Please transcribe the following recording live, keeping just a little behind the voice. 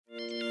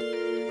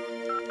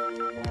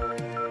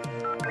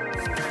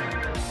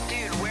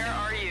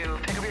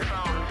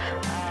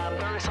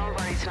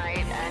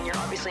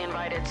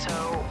it,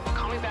 so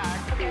call me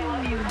back. Okay,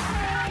 love you.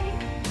 Bye.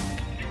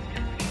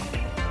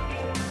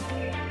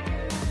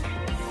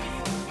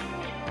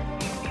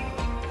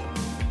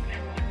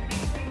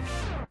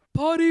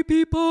 Party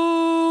people!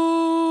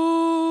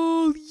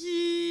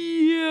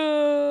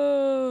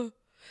 Yeah!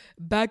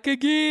 Back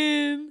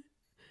again!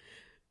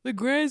 The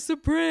Grand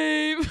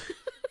Supreme!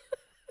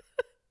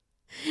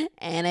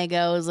 And it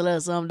goes a little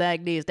some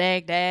dag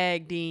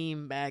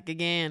team back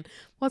again.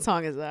 What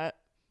song is that?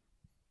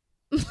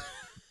 I'm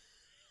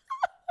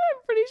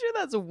pretty sure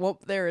that's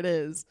Whoop, there it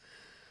is.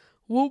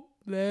 Whoop,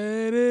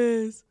 there it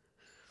is.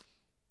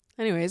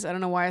 Anyways, I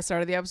don't know why I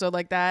started the episode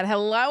like that.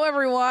 Hello,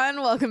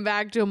 everyone. Welcome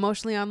back to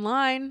Emotionally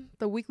Online,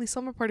 the weekly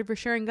slumber party for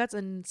sharing guts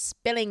and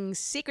spilling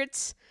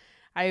secrets.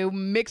 I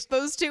mixed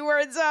those two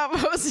words up.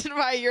 Hosted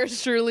by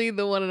yours truly,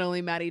 the one and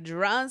only Maddie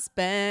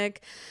Drosbeck,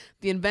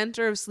 the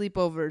inventor of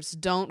sleepovers.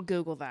 Don't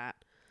Google that.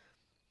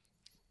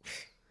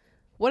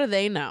 What do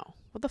they know?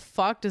 What the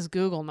fuck does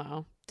Google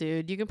know?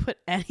 Dude, you can put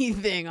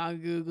anything on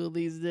Google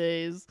these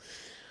days.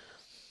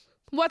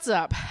 What's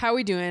up? How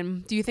we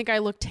doing? Do you think I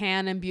look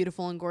tan and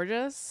beautiful and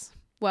gorgeous?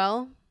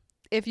 Well,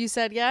 if you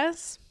said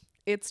yes,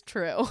 it's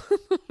true.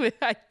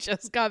 I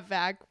just got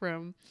back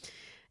from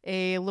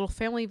a little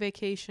family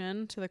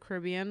vacation to the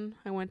Caribbean.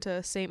 I went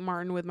to St.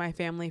 Martin with my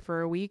family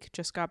for a week,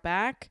 just got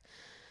back.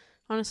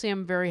 Honestly,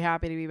 I'm very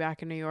happy to be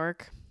back in New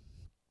York.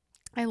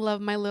 I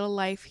love my little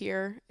life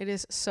here. It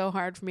is so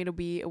hard for me to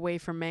be away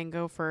from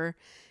Mango for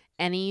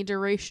any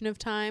duration of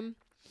time.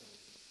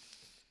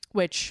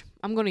 Which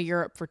I'm going to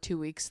Europe for 2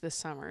 weeks this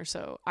summer,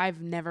 so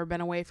I've never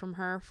been away from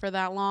her for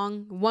that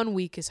long. 1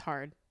 week is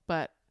hard,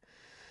 but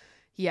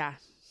yeah,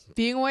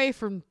 being away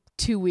from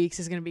 2 weeks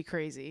is going to be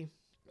crazy.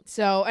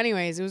 So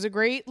anyways, it was a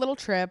great little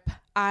trip.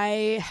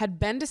 I had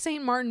been to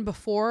St. Martin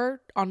before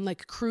on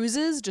like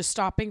cruises, just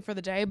stopping for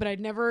the day, but I'd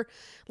never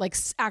like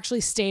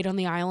actually stayed on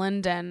the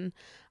island and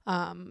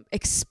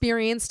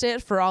experienced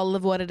it for all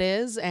of what it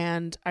is,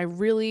 and I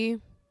really,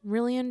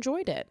 really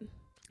enjoyed it.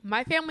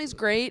 My family's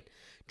great.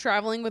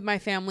 Traveling with my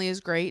family is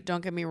great.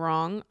 Don't get me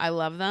wrong. I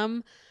love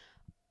them.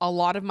 A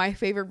lot of my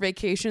favorite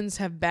vacations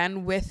have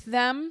been with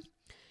them.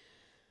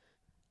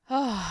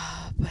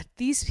 But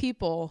these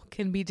people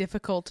can be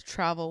difficult to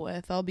travel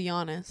with, I'll be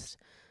honest.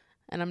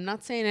 And I'm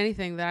not saying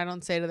anything that I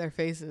don't say to their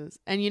faces.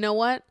 And you know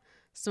what?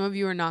 Some of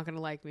you are not going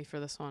to like me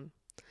for this one.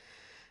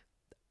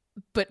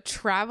 But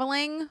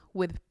traveling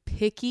with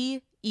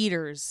picky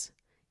eaters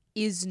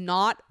is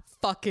not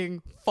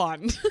fucking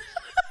fun.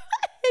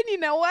 And you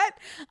know what?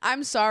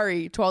 I'm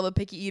sorry to all the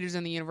picky eaters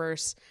in the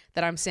universe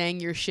that I'm saying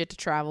you're shit to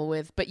travel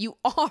with, but you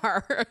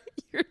are.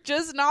 You're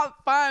just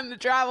not fun to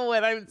travel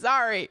with. I'm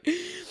sorry.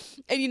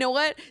 And you know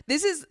what?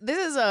 This is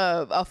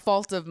a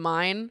fault of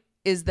mine,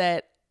 is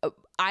that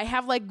I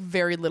have like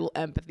very little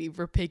empathy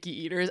for picky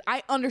eaters.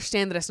 I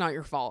understand that it's not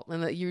your fault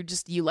and that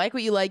you like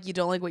what you like, you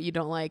don't like what you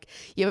don't like.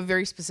 You have a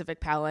very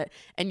specific palate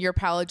and your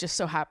palate just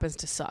so happens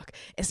to suck.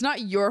 It's not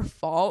your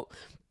fault,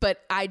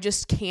 but I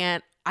just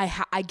can't.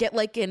 I get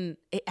like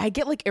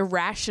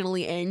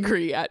irrationally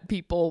angry at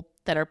people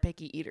that are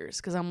picky eaters,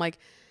 because I'm like,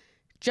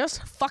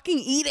 just fucking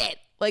eat it.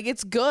 Like,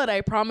 it's good.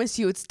 I promise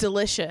you, it's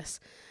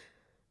delicious.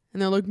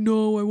 And they're like,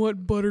 no, I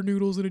want butter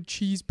noodles and a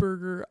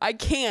cheeseburger. I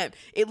can't.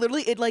 It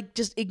like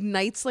just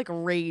ignites like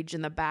rage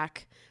in the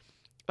back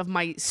of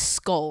my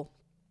skull.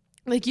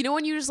 Like, you know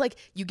when you just like,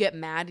 you get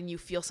mad and you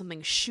feel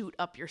something shoot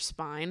up your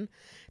spine?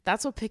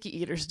 That's what picky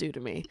eaters do to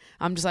me.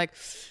 I'm just like,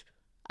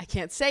 I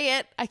can't say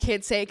it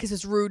because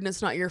it's rude and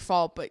it's not your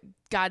fault, but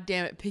god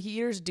damn it, picky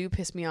eaters do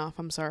piss me off.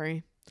 I'm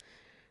sorry.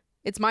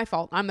 It's my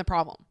fault. I'm the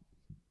problem.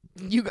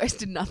 You guys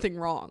did nothing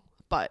wrong,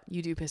 but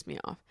you do piss me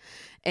off.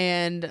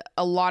 And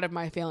a lot of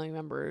my family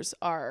members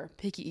are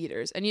picky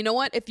eaters. And you know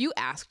what? If you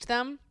asked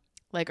them,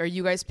 like, are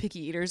you guys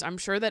picky eaters? I'm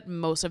sure that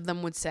most of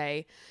them would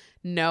say,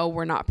 no,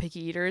 we're not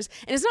picky eaters.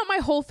 And it's not my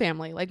whole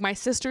family. Like, my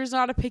sister's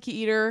not a picky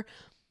eater.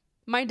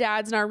 My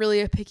dad's not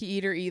really a picky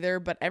eater either,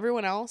 but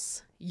everyone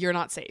else, you're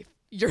not safe.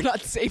 You're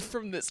not safe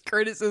from this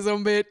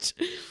criticism, bitch,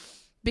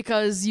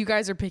 because you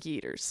guys are picky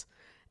eaters.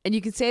 And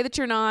you can say that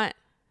you're not,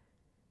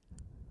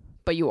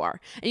 but you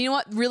are. And you know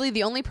what? Really,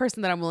 the only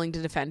person that I'm willing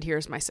to defend here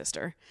is my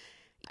sister.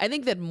 I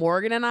think that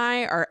Morgan and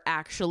I are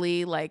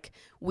actually like,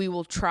 we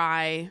will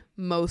try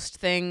most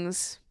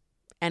things,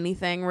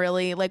 anything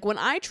really. Like when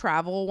I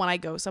travel, when I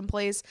go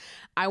someplace,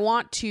 I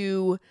want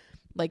to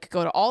like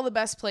go to all the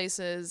best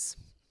places,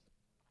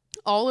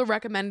 all the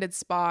recommended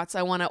spots.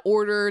 I want to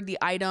order the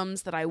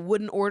items that I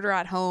wouldn't order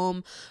at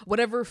home,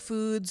 whatever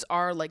foods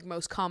are like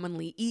most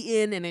commonly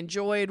eaten and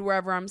enjoyed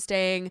wherever I'm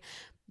staying.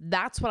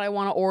 That's what I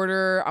want to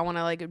order. I want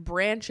to like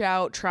branch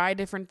out, try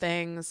different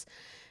things.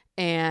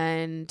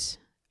 And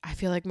I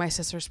feel like my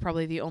sister's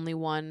probably the only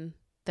one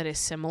that is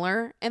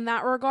similar in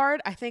that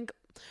regard. I think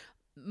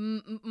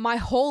my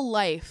whole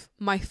life,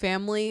 my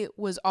family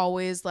was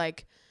always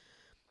like,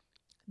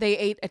 they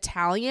ate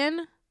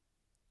Italian,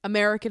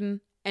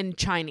 American, and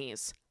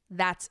Chinese.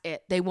 That's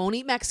it. They won't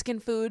eat Mexican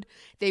food.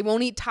 They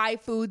won't eat Thai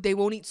food. They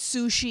won't eat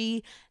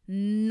sushi.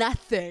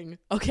 Nothing.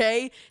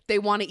 Okay? They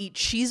want to eat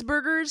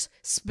cheeseburgers,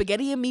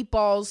 spaghetti and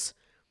meatballs,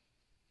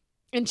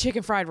 and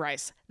chicken fried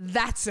rice.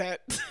 That's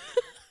it.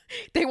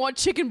 They want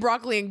chicken,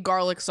 broccoli, and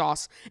garlic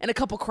sauce and a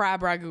couple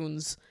crab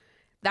ragoons.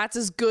 That's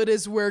as good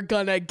as we're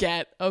gonna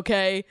get,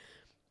 okay?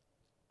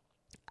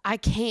 I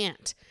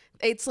can't.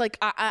 It's like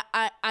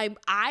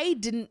I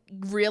didn't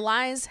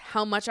realize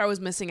how much I was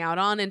missing out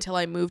on until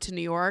I moved to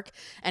New York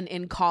and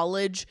in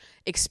college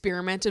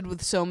experimented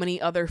with so many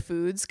other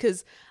foods,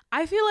 because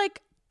I feel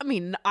like, I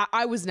mean,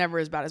 I was never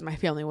as bad as my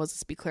family was,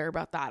 let's be clear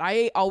about that.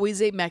 I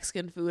always ate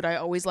Mexican food. I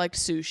always liked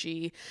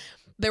sushi.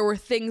 There were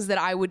things that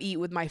I would eat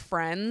with my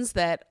friends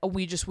that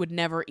we just would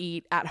never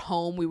eat at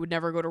home. We would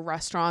never go to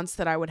restaurants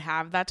that I would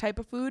have that type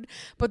of food.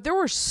 But there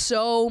were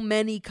so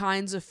many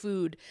kinds of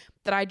food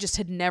that I just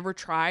had never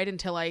tried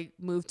until I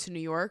moved to New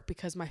York,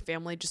 because my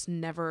family just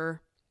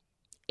never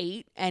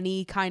ate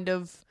any kind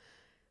of,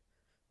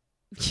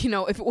 you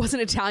know, if it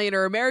wasn't Italian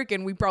or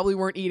American, we probably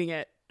weren't eating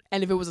it.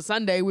 And if it was a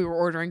Sunday, we were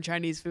ordering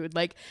Chinese food.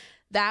 Like,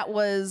 that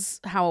was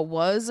how it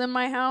was in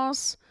my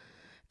house,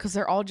 because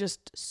they're all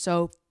just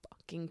so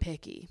fucking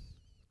picky.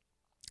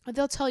 But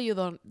they'll tell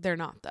you they're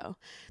not, though.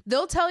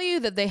 They'll tell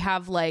you that they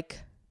have, like,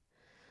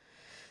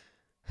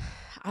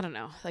 I don't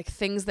know, like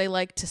things they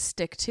like to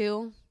stick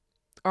to.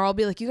 Or I'll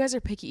be like, you guys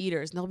are picky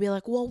eaters. And they'll be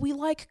like, well, we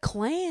like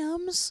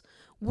clams.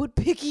 Would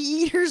picky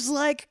eaters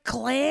like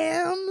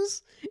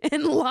clams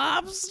and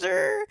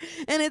lobster?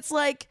 And it's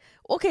like,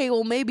 okay,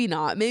 well, maybe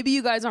not. Maybe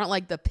you guys aren't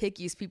like the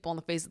pickiest people on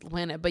the face of the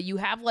planet, but you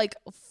have like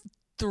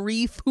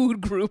 3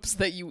 food groups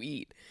that you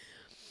eat.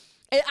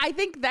 I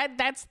think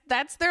that's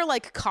their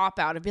like cop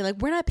out of being like,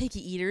 we're not picky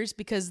eaters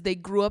because they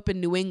grew up in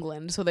New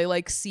England, so they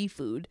like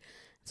seafood.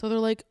 So they're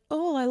like,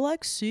 oh, I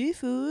like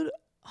seafood.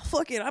 Oh,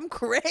 fuck it, I'm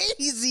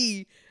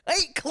crazy. I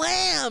eat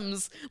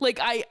clams. Like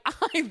I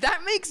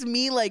that makes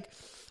me like,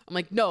 I'm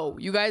like, no,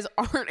 you guys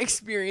aren't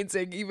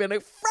experiencing even a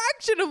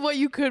fraction of what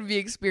you could be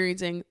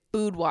experiencing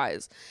food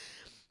wise.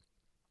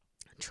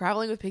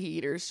 Traveling with picky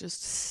eaters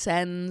just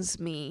sends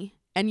me.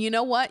 And you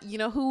know what? You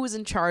know who was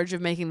in charge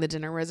of making the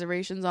dinner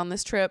reservations on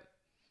this trip?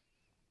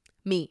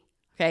 Me.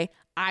 Okay.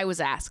 I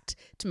was asked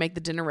to make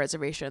the dinner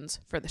reservations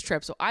for this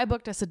trip. So I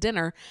booked us a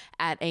dinner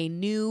at a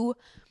new,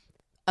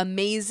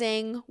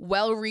 amazing,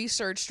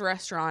 well-researched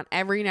restaurant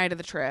every night of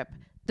the trip.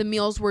 The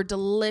meals were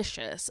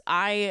delicious.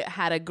 I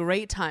had a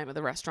great time at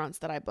the restaurants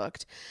that I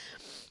booked.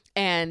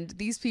 And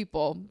these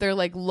people, they're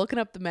like looking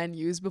up the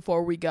menus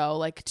before we go,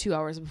 like 2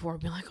 hours before,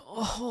 being like,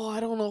 oh, I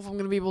don't know if I'm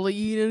going to be able to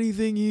eat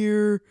anything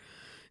here.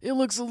 It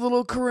looks a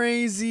little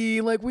crazy.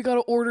 Like, we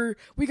got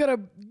to,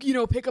 you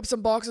know, pick up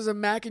some boxes of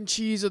mac and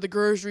cheese at the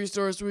grocery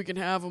store so we can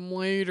have them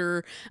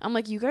later. I'm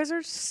like, you guys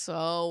are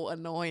so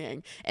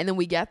annoying. And then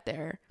we get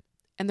there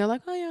and they're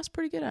like, oh yeah, it's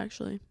pretty good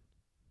actually.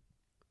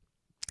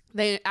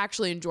 They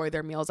actually enjoyed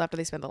their meals after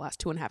they spent the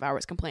last 2.5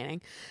 hours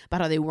complaining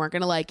about how they weren't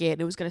going to like it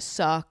and it was going to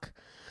suck.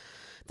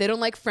 They don't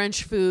like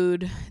French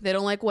food. They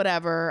don't like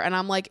whatever. And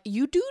I'm like,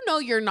 you do know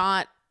you're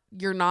not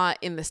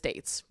in the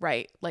States,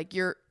 right? Like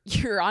you're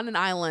on an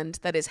island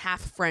that is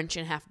half French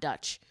and half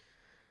Dutch,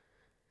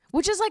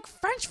 which is like,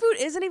 French food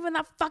isn't even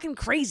that fucking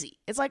crazy.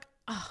 It's like,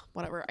 oh,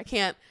 whatever. I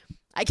can't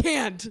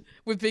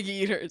with picky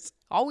eaters.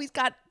 Always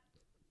got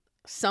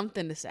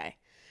something to say.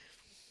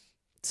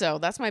 So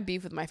that's my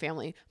beef with my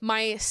family.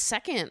 My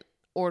second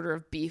order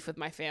of beef with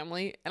my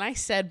family, and I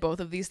said both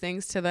of these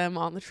things to them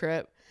on the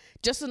trip,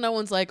 just so no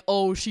one's like,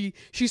 oh,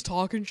 she's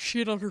talking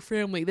shit on her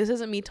family. This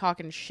isn't me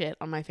talking shit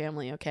on my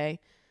family, okay?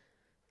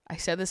 I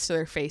said this to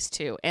their face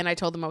too. And I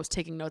told them I was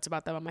taking notes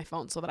about them on my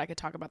phone so that I could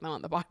talk about them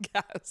on the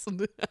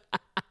podcast.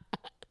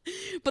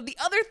 But the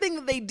other thing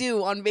that they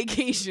do on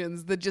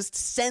vacations that just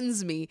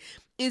sends me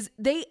is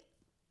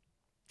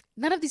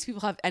none of these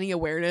people have any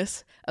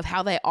awareness of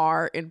how they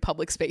are in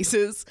public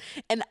spaces.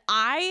 And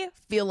I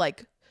feel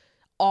like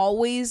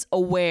always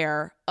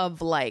aware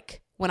of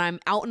like when I'm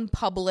out in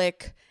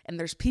public and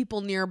there's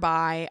people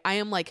nearby, I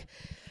am like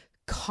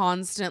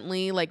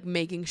constantly like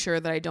making sure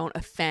that I don't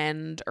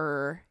offend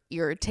or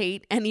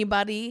irritate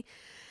anybody.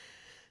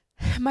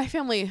 My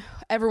family,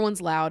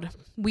 everyone's loud.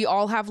 We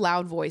all have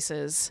loud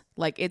voices.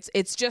 Like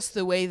it's just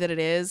the way that it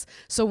is.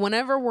 So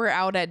whenever we're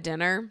out at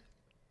dinner,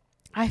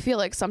 I feel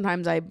like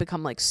sometimes I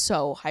become like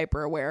so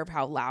hyper aware of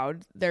how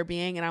loud they're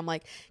being. And I'm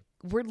like,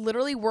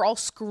 we're all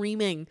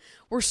screaming.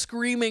 We're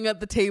screaming at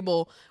the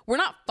table. We're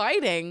not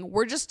fighting.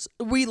 We're just,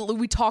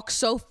 we talk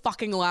so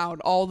fucking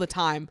loud all the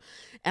time.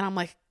 And I'm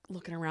like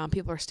looking around,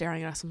 people are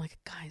staring at us. I'm like,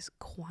 guys,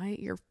 quiet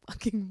your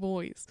fucking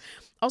voice.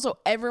 Also,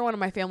 everyone in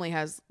my family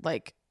has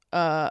like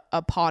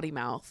a potty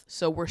mouth.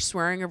 So we're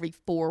swearing every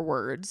 4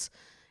 words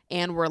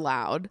and we're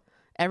loud.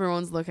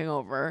 Everyone's looking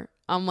over.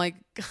 I'm like,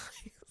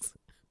 guys,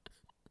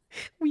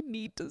 we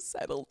need to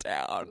settle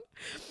down.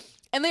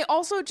 And they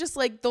also just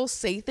like, they'll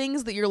say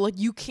things that you're like,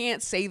 you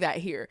can't say that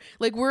here.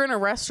 Like we're in a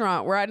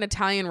restaurant. We're at an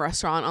Italian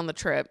restaurant on the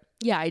trip.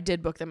 Yeah, I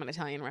did book them an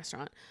Italian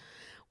restaurant.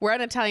 We're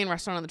at an Italian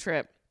restaurant on the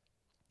trip.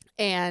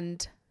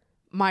 And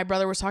my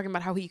brother was talking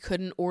about how he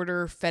couldn't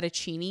order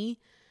fettuccine,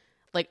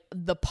 like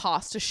the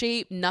pasta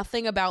shape.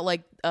 Nothing about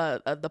like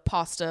the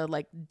pasta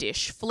like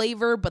dish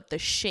flavor, but the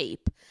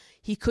shape.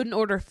 He couldn't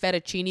order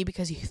fettuccine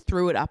because he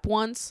threw it up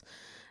once.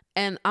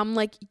 And I'm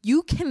like,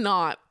 you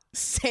cannot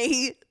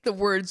say the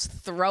words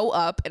throw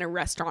up in a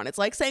restaurant. It's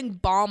like saying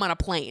bomb on a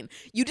plane.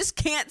 You just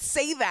can't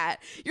say that.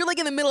 You're like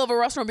in the middle of a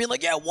restaurant being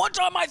like, yeah, one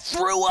time I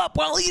threw up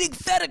while eating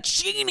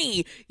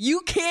fettuccine.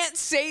 You can't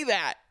say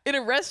that in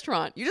a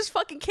restaurant. You just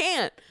fucking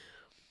can't.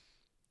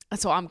 And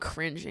so I'm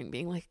cringing,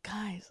 being like,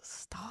 guys,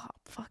 stop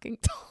fucking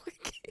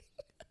talking.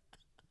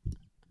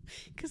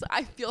 Because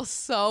I feel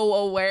so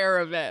aware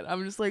of it.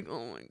 I'm just like,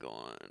 oh my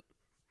God.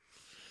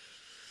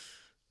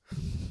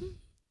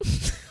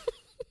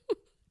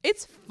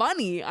 It's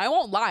funny. I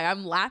won't lie.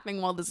 I'm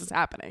laughing while this is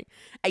happening.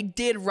 I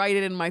did write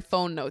it in my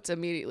phone notes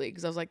immediately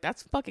because I was like,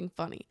 that's fucking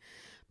funny.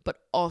 But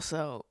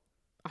also,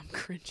 I'm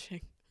cringing.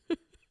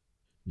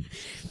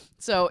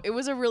 So it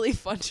was a really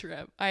fun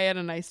trip. I had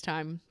a nice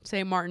time.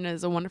 St. Martin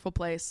is a wonderful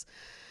place.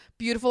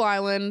 Beautiful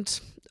island.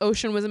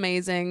 Ocean was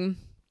amazing.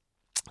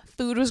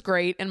 Food was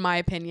great, in my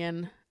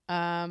opinion.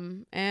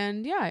 And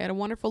yeah, I had a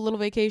wonderful little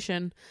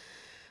vacation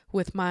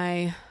with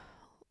my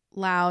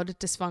loud,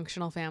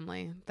 dysfunctional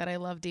family that I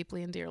love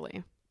deeply and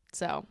dearly.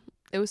 So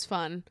it was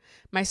fun.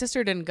 My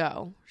sister didn't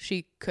go.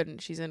 She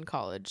couldn't. She's in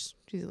college.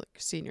 She's like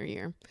senior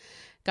year.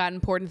 Got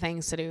important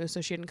things to do,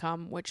 so she didn't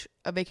come, which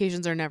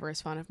vacations are never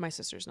as fun if my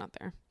sister's not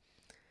there.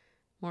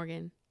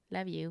 Morgan,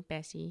 love you,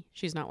 Bessie.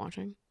 She's not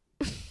watching.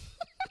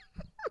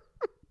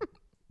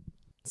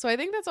 So I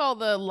think that's all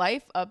the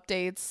life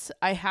updates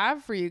I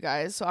have for you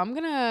guys. So I'm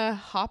going to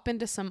hop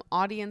into some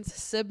audience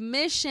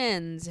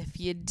submissions. If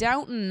you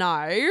don't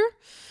know,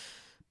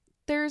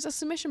 there's a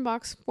submission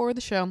box for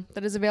the show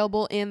that is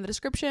available in the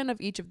description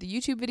of each of the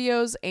YouTube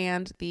videos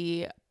and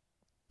the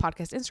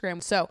podcast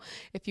Instagram. So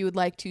if you would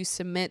like to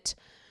submit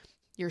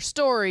your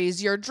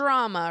stories, your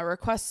drama,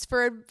 requests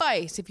for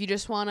advice, if you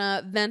just want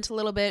to vent a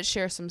little bit,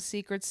 share some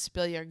secrets,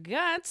 spill your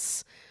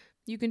guts,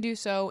 you can do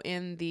so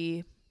in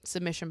the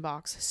submission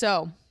box.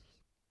 So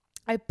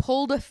I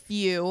pulled a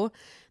few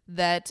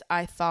that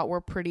I thought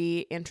were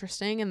pretty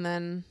interesting, and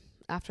then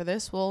after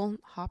this we'll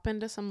hop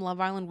into some Love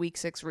Island Week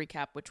 6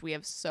 recap, which we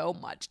have so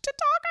much to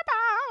talk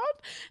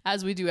about,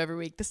 as we do every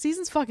week. The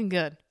season's fucking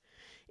good.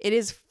 It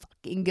is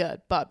fucking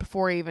good. But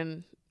before I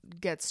even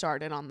get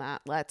started on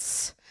that,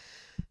 let's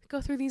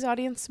go through these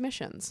audience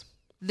submissions.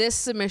 This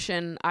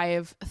submission I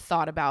have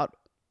thought about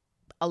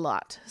a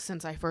lot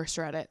since I first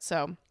read it,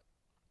 so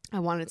I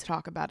wanted to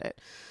talk about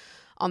it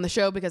on the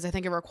show because I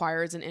think it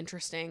requires an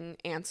interesting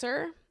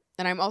answer.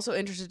 And I'm also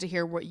interested to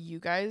hear what you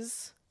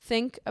guys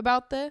think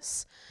about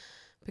this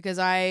because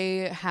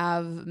I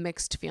have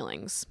mixed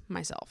feelings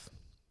myself.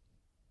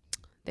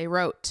 They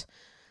wrote,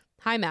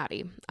 "Hi,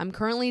 Maddie. I'm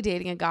currently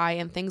dating a guy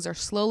and things are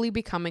slowly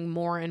becoming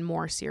more and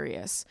more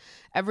serious.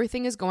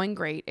 Everything is going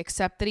great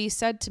except that he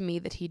said to me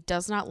that he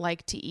does not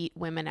like to eat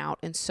women out,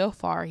 and so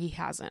far he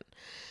hasn't.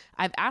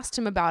 I've asked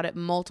him about it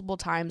multiple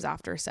times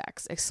after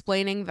sex,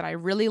 explaining that I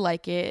really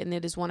like it and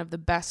it is one of the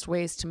best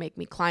ways to make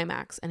me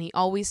climax, and he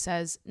always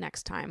says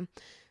next time,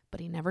 but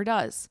he never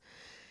does.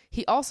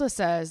 He also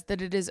says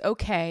that it is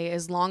okay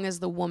as long as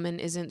the woman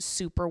isn't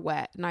super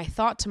wet, and I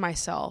thought to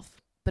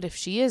myself, but if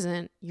she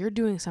isn't, you're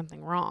doing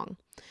something wrong.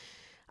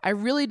 I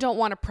really don't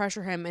want to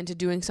pressure him into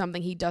doing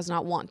something he does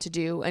not want to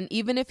do, and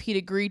even if he'd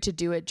agree to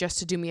do it just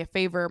to do me a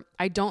favor,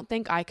 I don't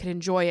think I could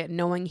enjoy it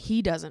knowing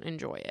he doesn't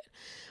enjoy it.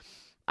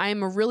 I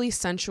am a really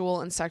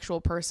sensual and sexual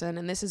person,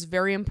 and this is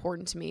very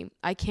important to me.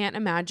 I can't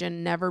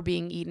imagine never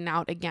being eaten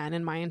out again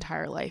in my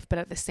entire life, but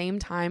at the same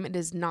time, it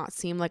does not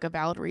seem like a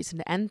valid reason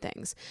to end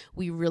things.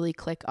 We really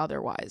click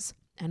otherwise.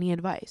 Any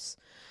advice?"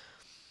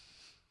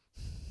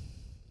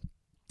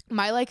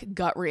 My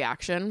gut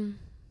reaction,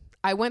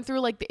 I went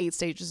through the 8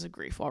 stages of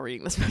grief while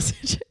reading this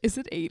message. Is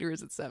it 8 or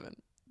is it 7?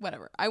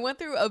 Whatever. I went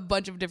through a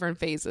bunch of different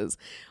phases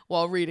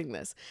while reading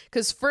this.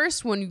 Because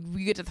first, when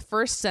we get to the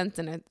first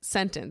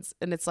sentence,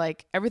 and it's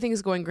like, everything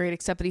is going great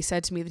except that he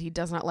said to me that he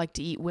does not like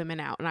to eat women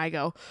out. And I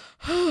go,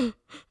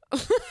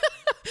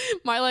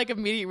 my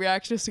immediate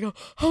reaction is to go,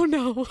 oh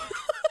no.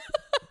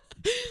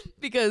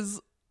 Because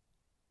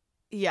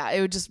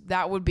yeah,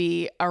 that would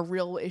be a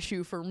real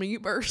issue for me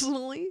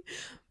personally.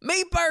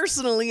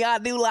 I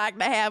do like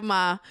to have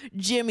my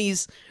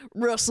jimmies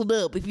rustled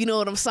up, if you know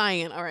what I'm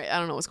saying. All right, I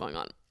don't know what's going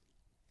on.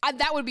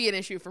 That would be an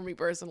issue for me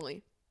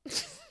personally.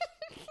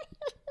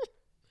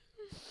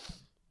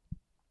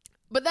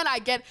 But then I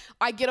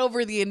get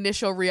over the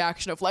initial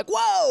reaction of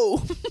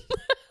whoa.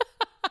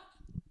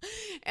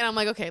 And I'm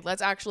like, okay,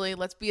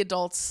 let's be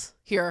adults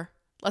here.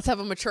 Let's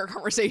have a mature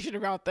conversation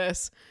about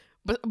this.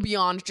 But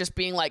beyond just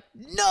being like,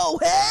 no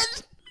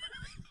head,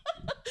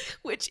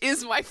 which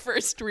is my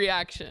first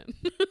reaction.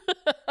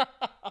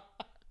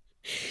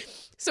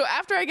 So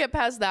after I get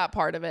past that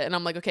part of it, and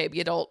I'm like, okay,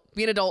 be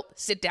an adult,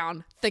 sit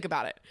down, think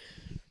about it.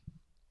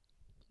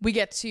 We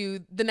get to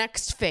the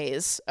next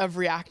phase of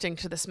reacting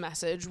to this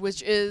message,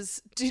 which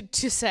is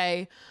to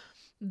say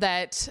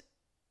that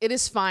it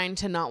is fine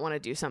to not want to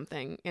do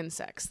something in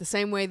sex, the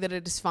same way that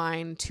it is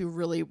fine to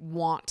really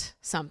want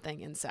something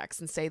in sex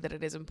and say that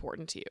it is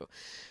important to you.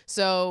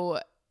 So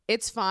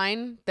it's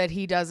fine that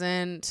he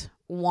doesn't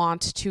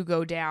want to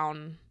go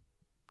down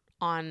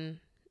on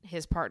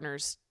his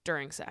partners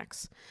during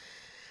sex.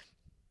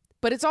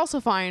 But it's also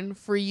fine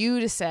for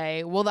you to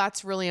say, well,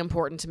 that's really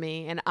important to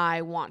me and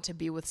I want to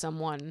be with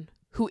someone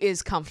who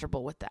is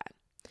comfortable with that.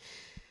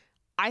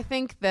 I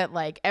think that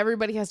like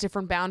everybody has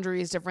different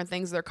boundaries, different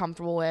things they're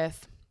comfortable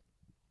with,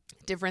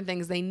 different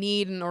things they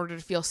need in order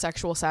to feel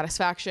sexual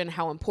satisfaction,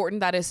 how important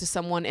that is to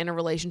someone in a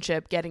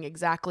relationship, getting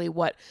exactly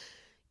what,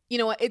 you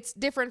know, it's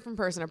different from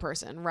person to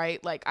person,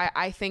 right? Like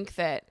I think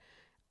that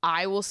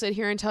I will sit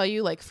here and tell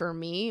you, like, for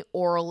me,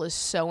 oral is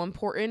so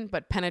important,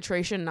 but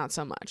penetration, not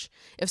so much.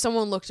 If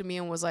someone looked at me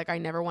and was like, I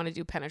never want to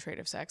do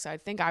penetrative sex, I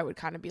think I would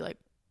kind of be like,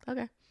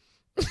 okay.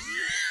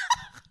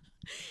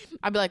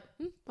 I'd be like,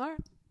 all right,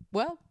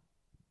 well,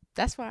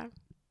 that's fine.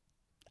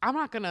 I'm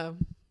not gonna,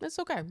 it's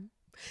okay.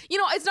 You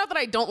know, it's not that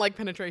I don't like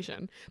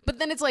penetration, but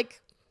then it's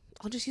like,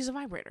 I'll just use a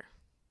vibrator.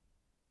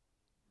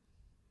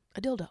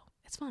 A dildo.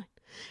 It's fine.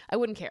 I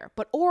wouldn't care.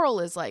 But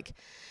oral is like,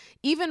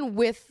 even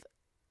with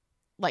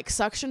like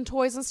suction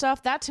toys and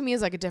stuff, that to me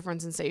is like a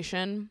different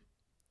sensation.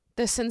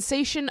 The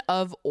sensation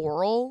of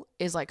oral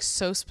is like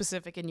so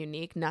specific and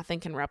unique. Nothing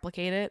can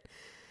replicate it.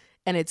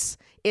 And it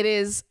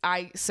is,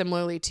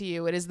 similarly to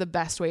you, it is the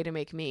best way to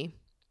make me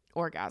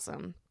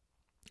orgasm.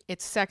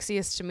 It's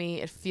sexiest to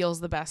me. It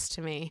feels the best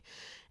to me.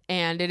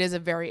 And it is a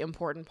very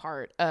important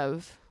part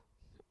of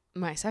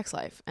my sex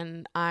life.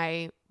 And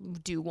I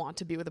do want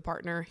to be with a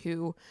partner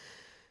who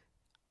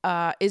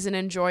is an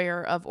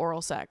enjoyer of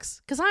oral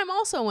sex. Because I'm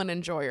also an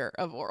enjoyer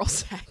of oral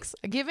sex.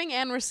 Giving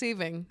and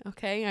receiving.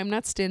 Okay? I'm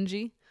not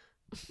stingy.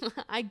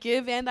 I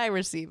give and I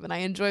receive. And I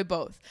enjoy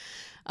both.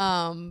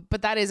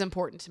 But that is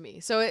important to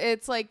me. So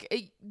it's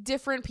like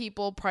different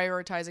people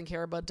prioritize and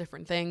care about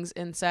different things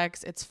in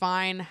sex. It's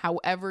fine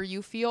however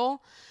you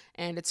feel.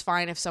 And it's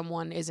fine if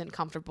someone isn't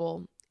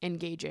comfortable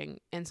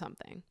engaging in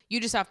something. You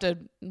just have to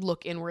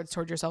look inwards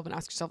toward yourself and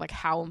ask yourself, like,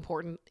 how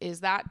important is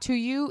that to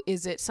you?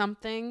 Is it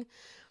something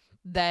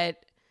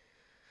that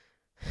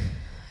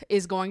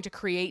is going to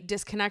create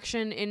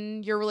disconnection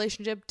in your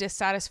relationship,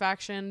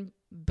 dissatisfaction,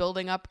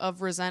 building up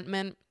of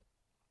resentment?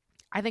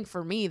 I think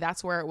for me,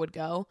 that's where it would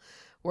go,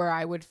 where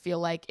I would feel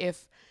like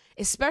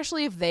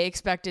especially if they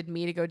expected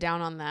me to go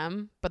down on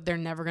them, but they're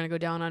never going to go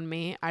down on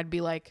me, I'd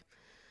be like,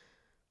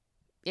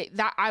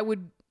 that I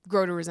would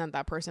grow to resent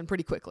that person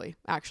pretty quickly,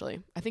 actually.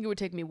 I think it would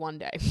take me one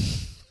day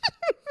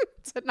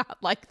to not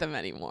like them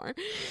anymore.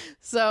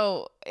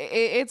 So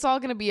it's all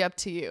going to be up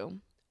to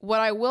you. What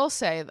I will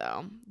say,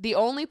 though, the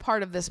only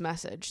part of this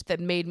message that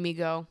made me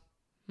go,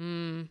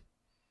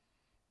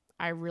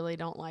 I really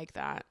don't like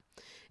that,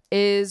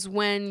 is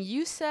when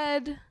you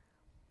said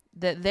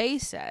that they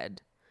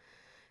said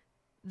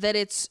that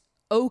it's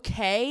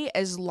okay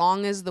as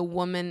long as the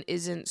woman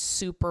isn't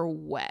super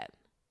wet.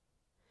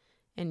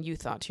 And you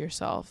thought to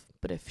yourself,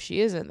 but if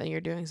she isn't, then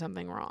you're doing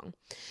something wrong.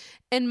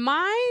 And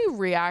my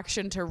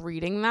reaction to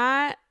reading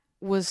that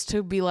was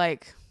to be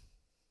like,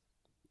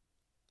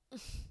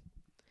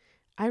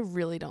 I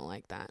really don't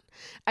like that.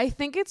 I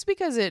think it's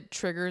because it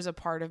triggers a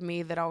part of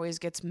me that always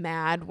gets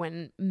mad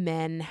when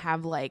men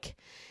have like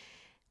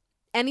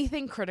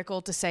anything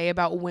critical to say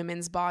about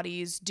women's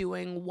bodies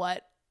doing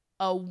what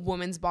a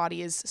woman's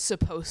body is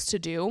supposed to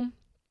do.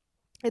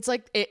 It's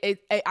like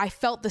I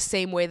felt the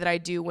same way that I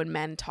do when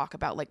men talk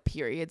about like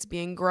periods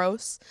being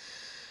gross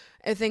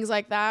and things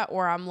like that,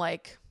 where I'm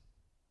like,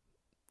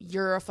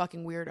 you're a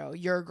fucking weirdo.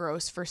 You're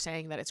gross for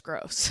saying that it's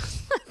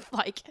gross.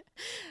 Like,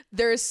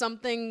 there's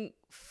something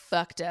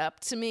fucked up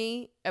to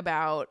me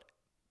about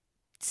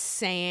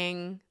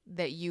saying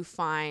that you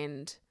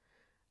find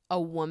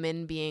a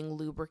woman being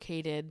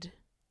lubricated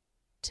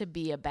to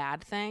be a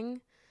bad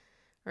thing,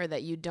 or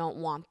that you don't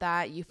want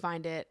that. You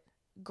find it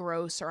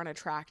gross or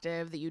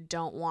unattractive, that you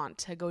don't want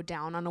to go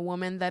down on a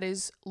woman that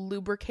is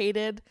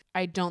lubricated.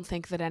 I don't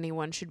think that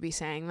anyone should be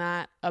saying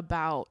that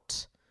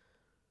about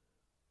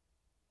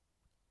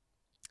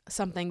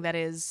something that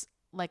is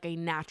like a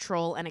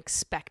natural and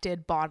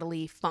expected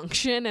bodily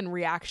function and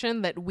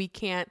reaction that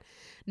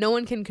no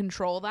one can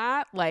control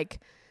that. Like,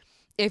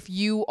 if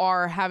you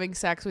are having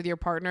sex with your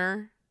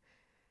partner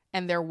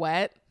and they're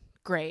wet,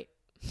 great.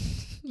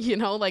 You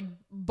know, like,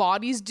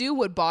 bodies do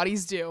what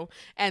bodies do.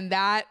 And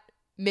that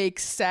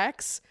makes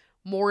sex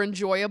more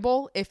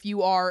enjoyable if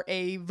you are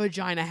a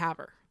vagina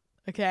haver.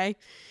 Okay?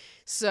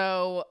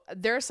 So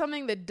there's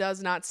something that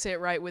does not sit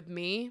right with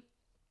me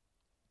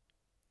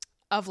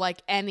of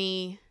like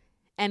any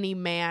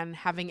man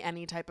having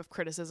any type of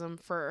criticism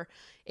for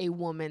a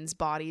woman's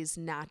body's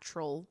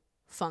natural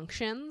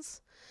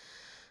functions.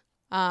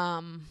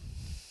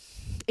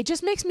 It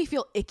just makes me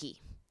feel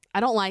icky. I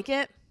don't like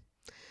it.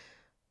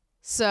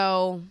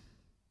 So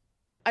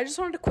I just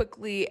wanted to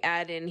quickly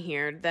add in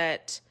here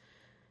that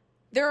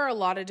there are a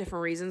lot of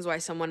different reasons why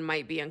someone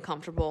might be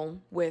uncomfortable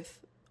with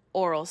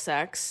oral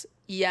sex.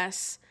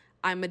 Yes,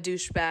 I'm a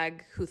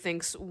douchebag who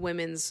thinks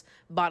women's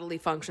bodily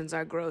functions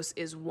are gross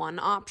is one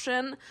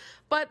option,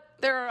 but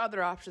there are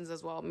other options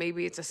as well.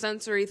 Maybe it's a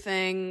sensory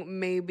thing.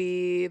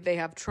 Maybe they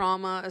have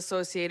trauma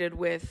associated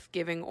with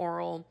giving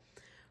oral,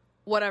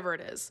 whatever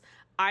it is.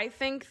 I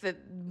think that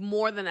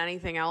more than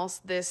anything else,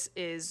 this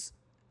is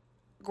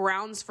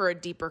grounds for a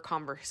deeper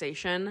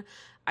conversation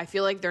I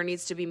feel like there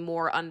needs to be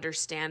more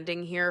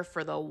understanding here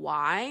for the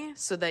why,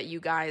 so that you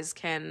guys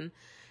can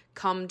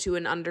come to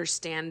an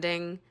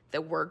understanding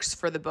that works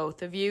for the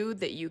both of you,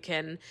 that you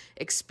can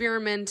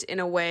experiment in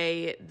a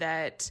way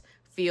that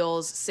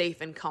feels safe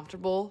and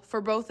comfortable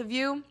for both of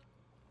you.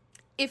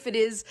 If it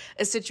is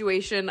a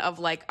situation of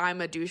like,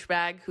 I'm a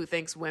douchebag who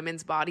thinks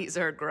women's bodies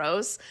are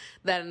gross,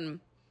 then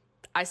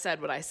I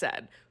said what I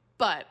said.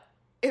 But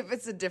if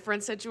it's a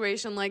different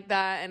situation like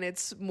that and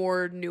it's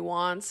more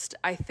nuanced,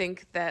 I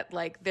think that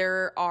like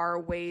there are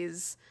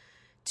ways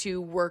to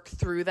work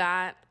through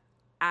that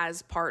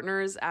as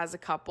partners, as a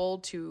couple,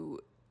 to,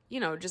 you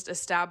know, just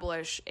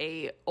establish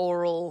a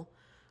oral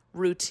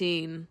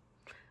routine,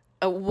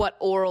 what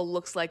oral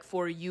looks like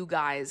for you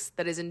guys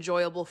that is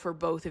enjoyable for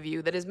both of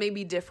you, that is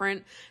maybe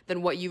different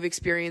than what you've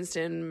experienced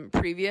in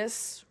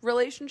previous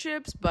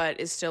relationships, but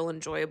is still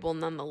enjoyable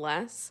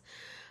nonetheless.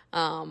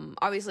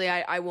 Obviously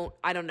I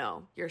don't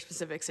know your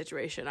specific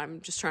situation.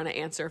 I'm just trying to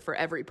answer for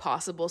every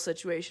possible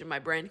situation my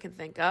brain can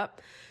think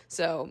up.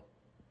 So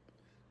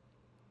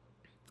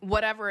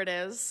whatever it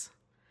is,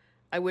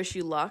 I wish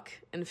you luck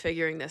in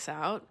figuring this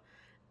out.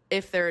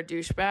 If they're a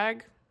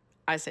douchebag,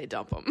 I say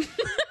dump them.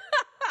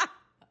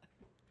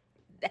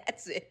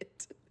 That's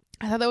it.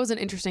 I thought that was an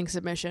interesting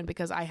submission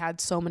because I had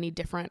so many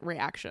different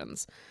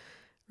reactions.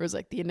 There was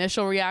like the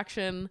initial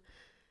reaction,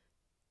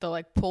 the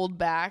like pulled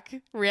back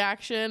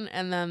reaction,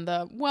 and then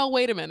the, well,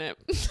 wait a minute.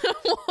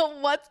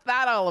 What's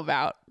that all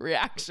about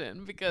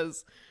reaction?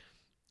 Because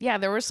yeah,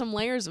 there were some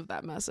layers of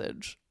that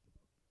message.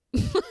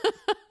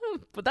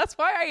 But that's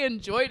why I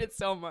enjoyed it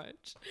so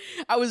much.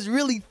 I was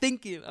really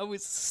thinking. I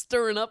was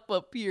stirring up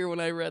here when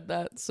I read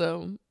that.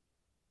 So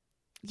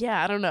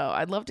yeah, I don't know.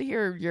 I'd love to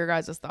hear your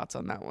guys' thoughts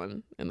on that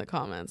one in the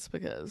comments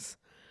because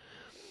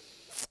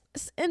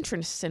it's an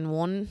interesting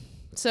one.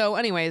 So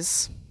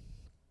anyways,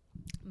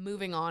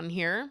 moving on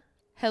here.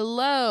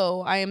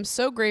 Hello, I am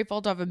so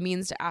grateful to have a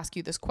means to ask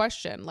you this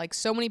question. Like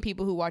so many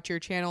people who watch your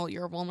channel,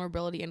 your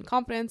vulnerability and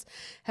confidence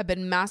have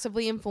been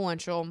massively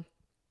influential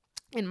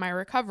in my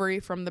recovery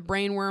from the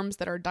brainworms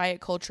that are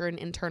diet culture and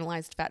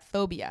internalized fat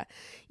phobia.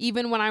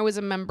 Even when I was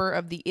a member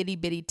of the itty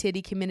bitty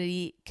titty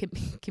committee,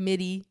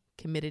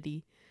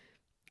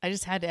 I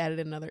just had to add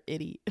another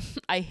itty.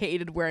 I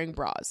hated wearing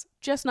bras.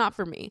 Just not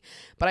for me.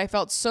 But I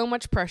felt so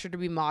much pressure to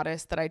be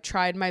modest that I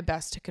tried my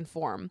best to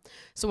conform.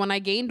 So when I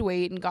gained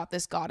weight and got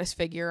this goddess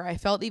figure, I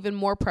felt even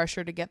more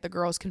pressure to get the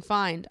girls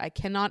confined. I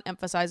cannot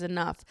emphasize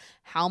enough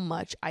how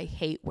much I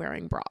hate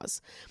wearing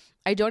bras.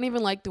 I don't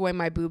even like the way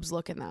my boobs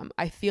look in them.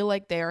 I feel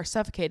like they are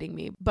suffocating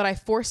me, but I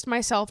forced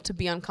myself to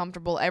be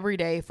uncomfortable every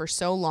day for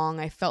so long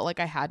I felt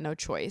like I had no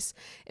choice.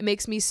 It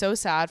makes me so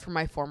sad for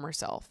my former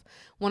self.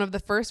 One of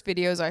the first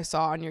videos I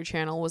saw on your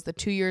channel was the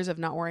 2 years of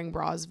not wearing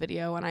bras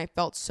video, and I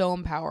felt so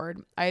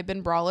empowered. I have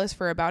been braless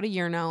for about a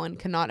year now and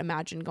cannot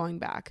imagine going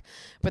back.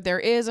 But there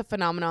is a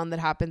phenomenon that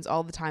happens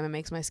all the time and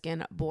makes my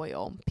skin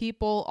boil.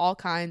 People, all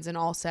kinds and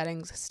all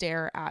settings,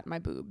 stare at my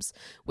boobs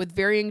with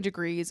varying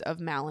degrees of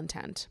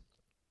malintent.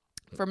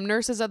 From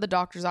nurses at the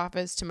doctor's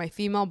office to my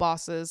female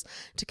bosses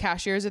to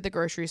cashiers at the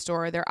grocery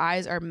store, their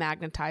eyes are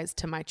magnetized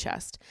to my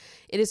chest.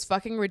 It is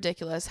fucking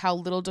ridiculous how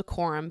little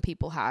decorum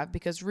people have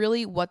because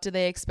really, what do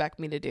they expect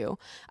me to do?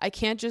 I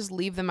can't just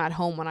leave them at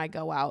home when I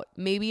go out.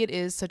 Maybe it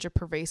is such a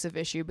pervasive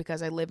issue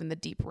because I live in the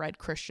deep red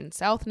Christian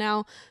South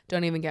now.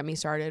 Don't even get me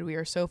started. We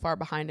are so far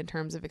behind in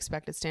terms of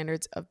expected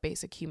standards of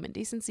basic human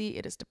decency.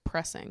 It is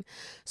depressing.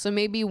 So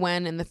maybe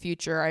when in the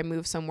future I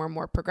move somewhere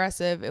more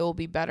progressive, it will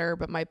be better,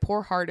 but my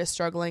poor heart is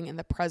struggling in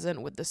the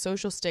present with the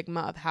social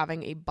stigma of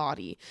having a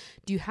body.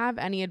 Do you have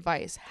any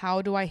advice?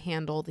 How do I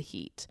handle the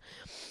heat?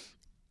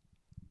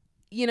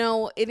 You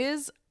know, it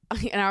is,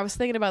 and I was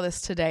thinking about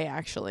this today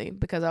actually,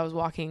 because I was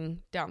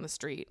walking down the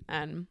street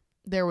and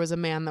there was a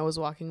man that was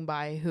walking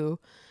by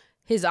who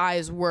his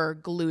eyes were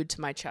glued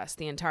to my chest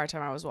the entire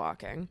time I was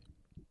walking.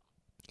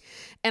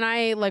 And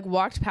I like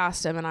walked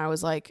past him and I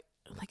was like,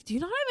 do you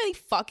not have any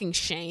fucking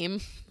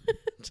shame?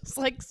 Just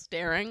like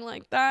staring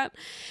like that.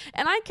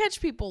 And I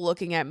catch people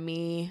looking at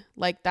me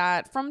like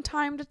that from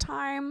time to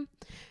time.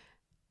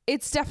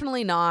 It's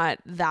definitely not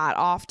that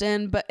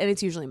often, and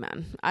it's usually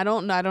men. I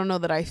don't know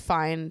that I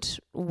find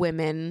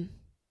women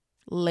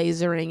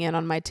lasering in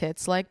on my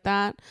tits like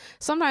that.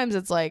 Sometimes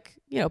it's like,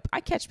 you know,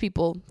 I catch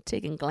people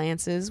taking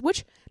glances,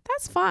 which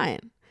that's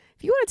fine.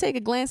 If you want to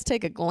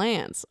take a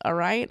glance, all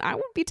right? I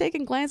would be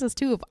taking glances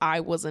too if I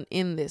wasn't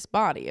in this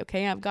body,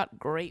 okay? I've got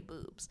great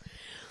boobs.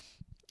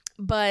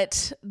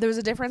 But there's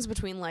a difference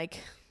between like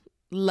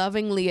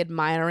lovingly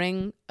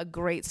admiring a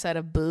great set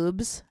of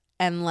boobs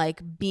and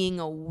like being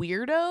a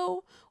weirdo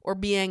or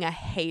being a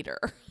hater.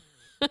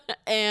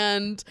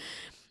 And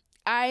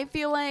I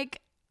feel like,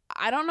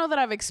 I don't know that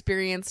I've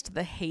experienced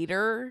the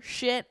hater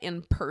shit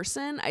in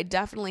person. I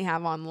definitely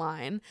have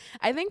online.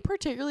 I think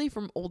particularly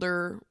from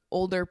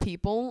older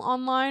people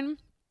online.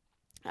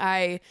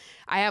 I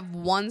have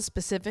one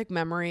specific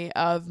memory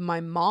of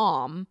my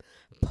mom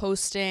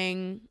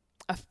posting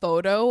a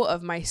photo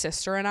of my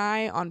sister and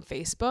I on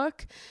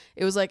Facebook.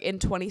 It was like in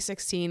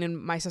 2016,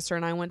 and my sister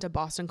and I went to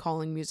Boston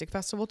Calling Music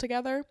Festival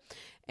together,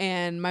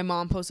 and my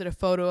mom posted a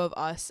photo of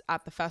us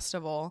at the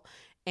festival,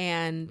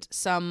 and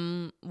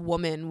some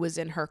woman was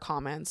in her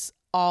comments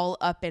all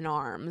up in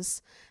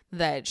arms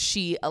that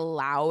she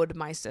allowed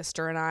my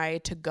sister and I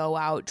to go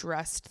out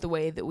dressed the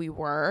way that we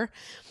were.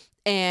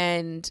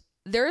 And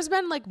there's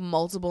been like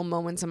multiple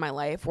moments in my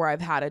life where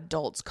I've had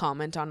adults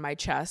comment on my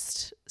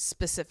chest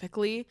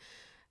specifically,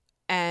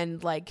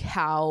 and like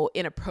how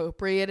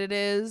inappropriate it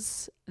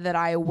is that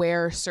I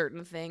wear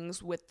certain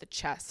things with the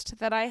chest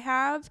that I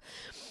have.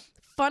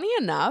 Funny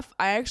enough,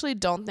 I actually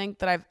don't think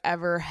that I've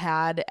ever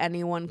had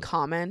anyone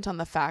comment on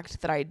the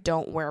fact that I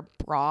don't wear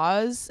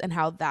bras and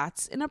how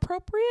that's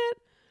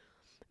inappropriate.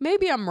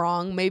 Maybe I'm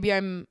wrong. Maybe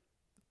I'm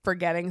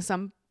forgetting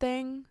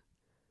something,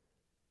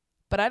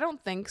 but I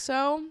don't think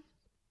so.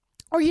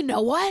 Or you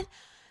know what?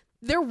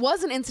 There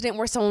was an incident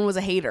where someone was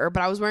a hater,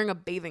 but I was wearing a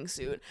bathing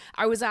suit.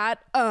 I was at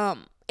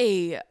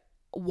a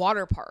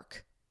water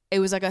park. It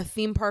was like a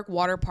theme park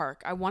water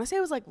park. I want to say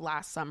it was like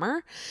last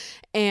summer,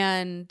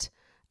 and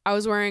I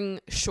was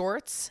wearing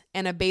shorts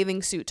and a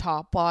bathing suit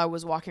top while I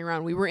was walking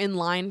around. We were in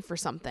line for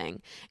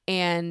something,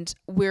 and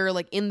we're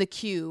like in the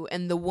queue,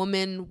 and the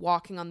woman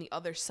walking on the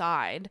other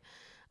side,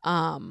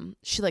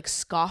 she like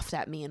scoffed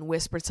at me and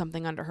whispered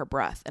something under her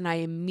breath, and I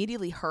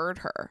immediately heard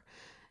her.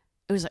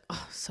 It was like,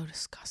 oh, so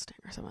disgusting,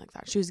 or something like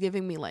that. She was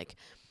giving me like,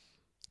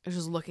 I was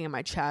just looking at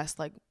my chest,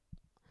 like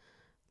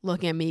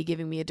looking at me,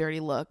 giving me a dirty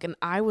look. And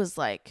I was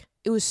like,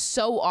 it was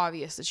so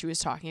obvious that she was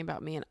talking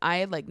about me. And I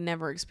had like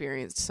never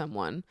experienced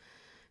someone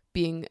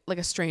being like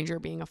a stranger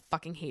being a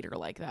fucking hater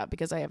like that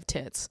because I have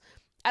tits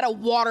at a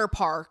water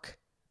park.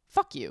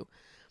 Fuck you.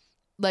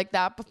 Like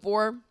that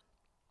before.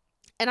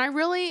 And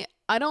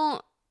I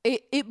don't,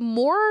 it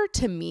more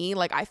to me,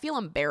 like I feel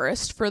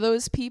embarrassed for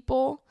those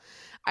people.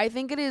 I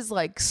think it is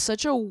like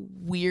such a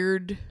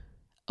weirdo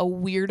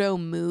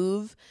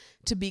move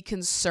to be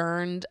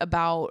concerned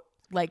about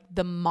like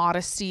the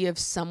modesty of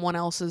someone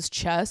else's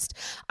chest.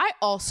 I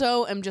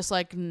also am just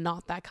like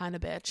not that kind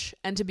of bitch.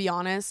 And to be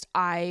honest,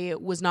 I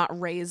was not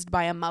raised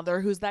by a mother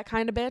who's that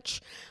kind of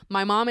bitch.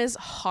 My mom is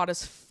hot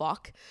as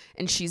fuck,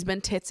 and she's been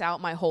tits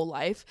out my whole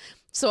life.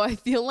 So I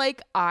feel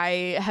like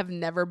I have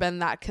never been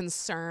that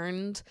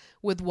concerned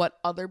with what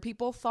other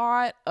people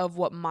thought of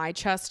what my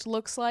chest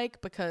looks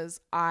like,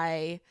 because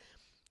I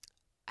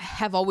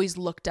have always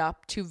looked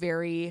up to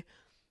very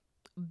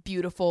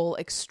beautiful,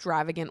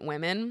 extravagant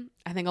women.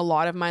 I think a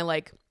lot of my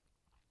like,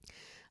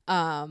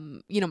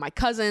 my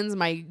cousins,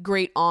 my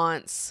great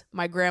aunts,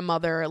 my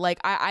grandmother, like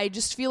I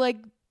just feel like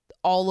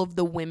all of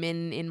the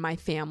women in my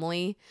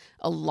family,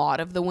 a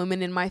lot of the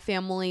women in my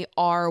family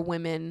are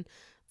women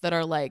that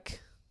are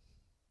like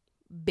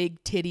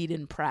big tittied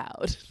and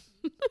proud.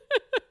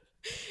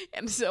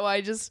 And so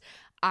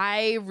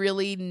I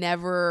really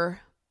never,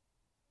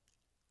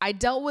 I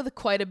dealt with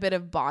quite a bit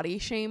of body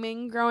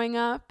shaming growing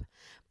up,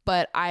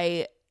 but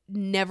I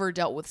never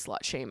dealt with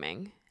slut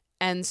shaming.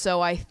 And so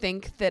I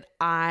think that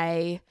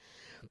I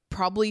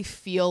probably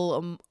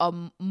feel a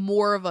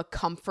more of a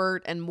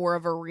comfort and more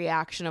of a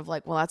reaction of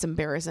like, well, that's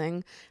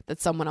embarrassing that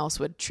someone else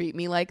would treat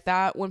me like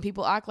that when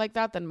people act like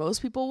that than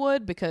most people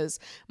would, because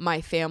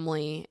my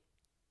family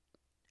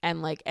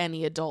and like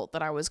any adult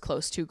that I was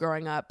close to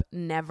growing up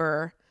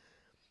never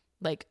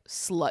like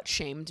slut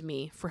shamed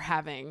me for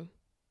having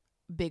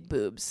big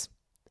boobs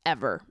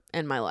ever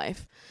in my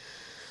life.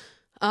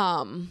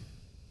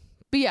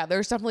 But yeah,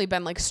 there's definitely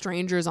been like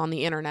strangers on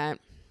the internet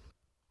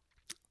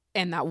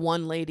and that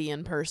one lady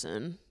in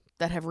person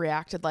that have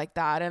reacted like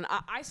that. And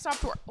I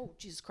stopped oh,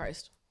 Jesus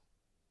Christ.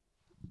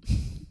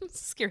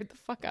 Scared the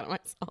fuck out of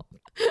myself.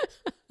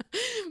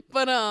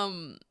 But,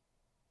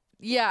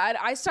 yeah,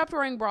 I stopped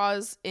wearing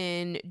bras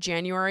in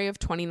January of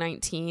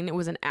 2019. It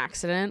was an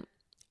accident.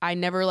 I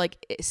never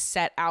like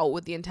set out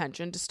with the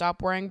intention to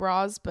stop wearing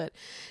bras, but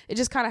it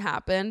just kind of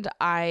happened.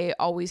 I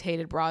always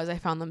hated bras. I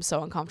found them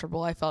so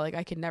uncomfortable. I felt like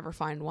I could never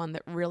find one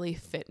that really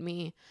fit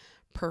me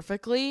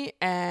perfectly,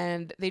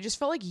 and they just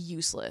felt like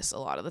useless a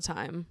lot of the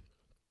time.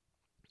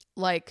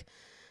 Like,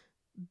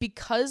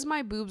 because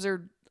my boobs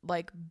are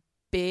like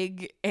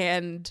big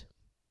and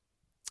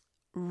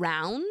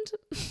round,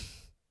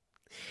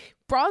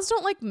 bras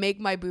don't like make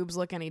my boobs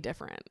look any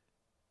different.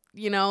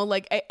 You know,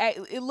 like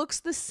it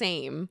looks the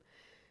same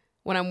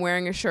when I'm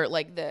wearing a shirt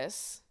like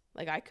this.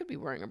 Like, I could be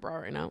wearing a bra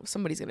right now.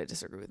 Somebody's going to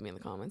disagree with me in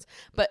the comments.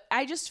 But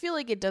I just feel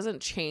like it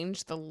doesn't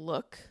change the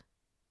look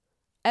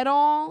at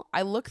all.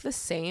 I look the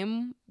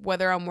same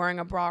whether I'm wearing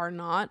a bra or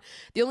not.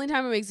 The only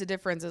time it makes a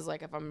difference is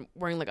like if I'm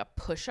wearing like a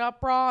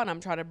push-up bra and I'm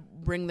trying to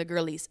bring the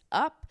girlies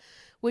up,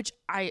 which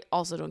I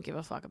also don't give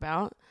a fuck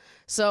about.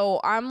 So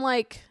I'm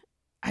like,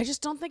 I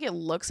just don't think it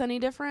looks any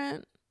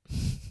different.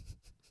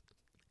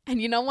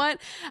 And you know what?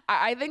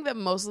 I think that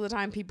most of the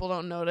time people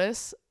don't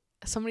notice.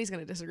 Somebody's going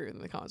to disagree with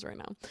me in the comments right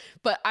now.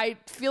 But I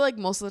feel like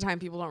most of the time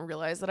people don't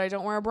realize that I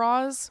don't wear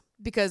bras,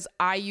 because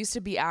I used to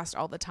be asked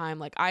all the time.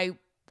 Like I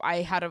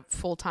had a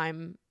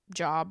full-time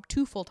job,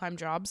 2 full-time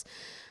jobs.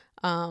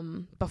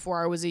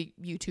 before I was a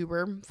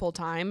YouTuber full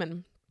time,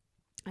 and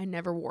I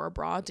never wore a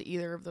bra to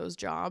either of those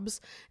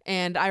jobs.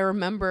 And I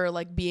remember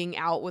like being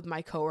out with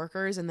my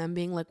coworkers and them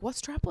being like, what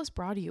strapless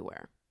bra do you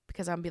wear?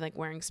 Because I'd be like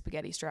wearing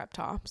spaghetti strap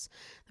tops.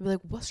 They'd be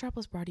like, what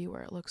strapless bra do you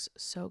wear? It looks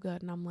so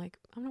good. And I'm like,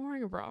 I'm not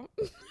wearing a bra.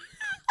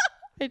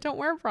 I don't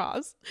wear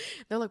bras.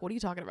 They're like, what are you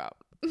talking about?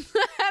 And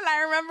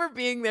I remember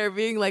being there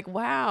being like,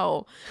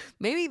 wow,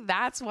 maybe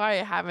that's why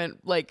I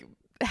haven't like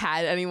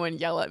had anyone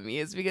yell at me,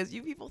 is because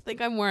you people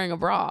think I'm wearing a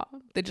bra.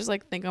 They just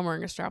like think I'm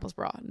wearing a strapless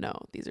bra. No,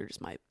 these are just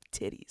my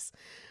titties.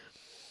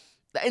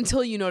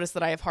 Until you notice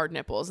that I have hard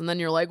nipples, and then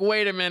you're like,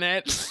 wait a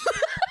minute.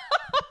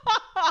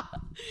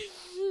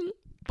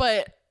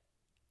 But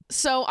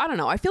so I don't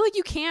know. I feel like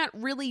you can't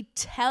really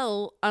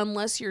tell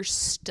unless you're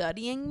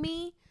studying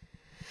me.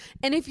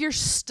 And if you're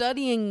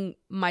studying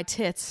my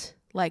tits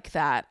like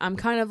that, I'm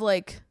kind of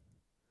like,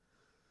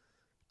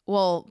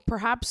 well,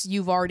 perhaps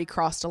you've already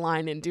crossed a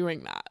line in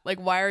doing that. Like,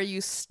 why are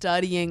you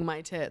studying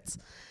my tits?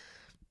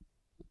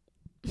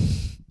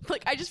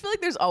 Like, I just feel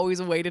like there's always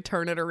a way to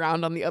turn it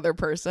around on the other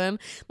person.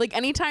 Like,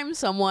 anytime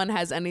someone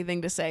has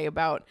anything to say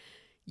about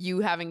you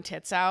having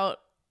tits out,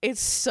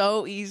 it's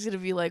so easy to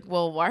be like,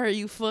 well, why are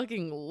you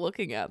fucking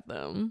looking at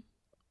them?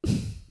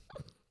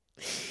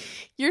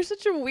 You're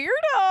such a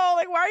weirdo.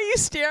 Like, why are you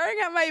staring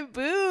at my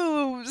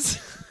boobs?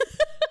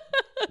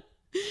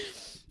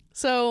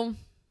 So,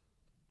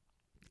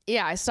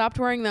 yeah, I stopped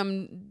wearing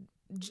them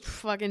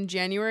fucking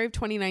January of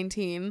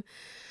 2019.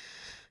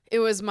 It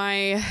was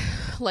my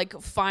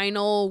like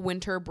final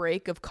winter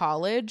break of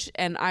college,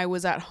 and I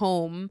was at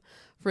home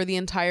for the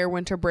entire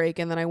winter break,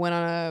 and then I went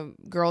on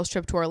a girls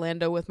trip to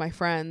Orlando with my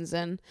friends,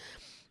 and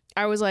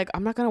I was like,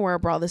 I'm not going to wear a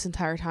bra this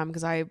entire time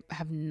because I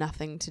have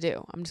nothing to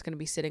do. I'm just going to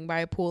be sitting by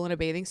a pool in a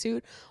bathing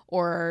suit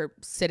or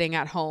sitting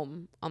at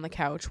home on the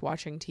couch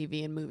watching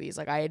TV and movies.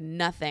 Like, I had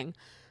nothing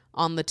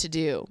on the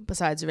to-do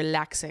besides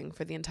relaxing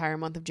for the entire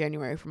month of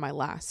January for my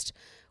last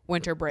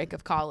winter break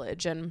of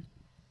college. And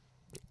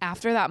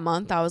after that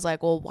month, I was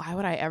like, well, why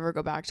would I ever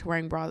go back to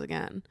wearing bras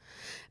again?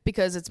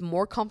 Because it's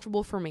more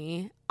comfortable for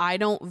me. I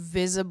don't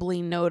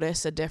visibly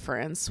notice a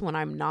difference when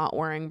I'm not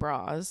wearing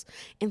bras.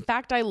 In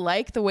fact, I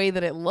like the way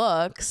that it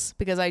looks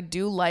because I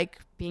do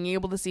like being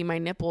able to see my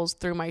nipples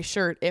through my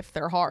shirt if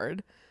they're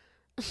hard.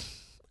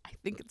 I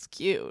think it's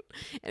cute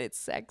and it's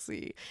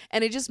sexy,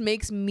 and it just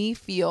makes me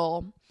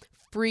feel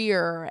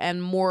freer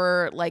and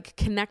more like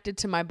connected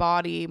to my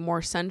body,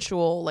 more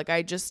sensual. Like,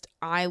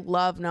 I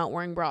love not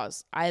wearing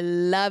bras. I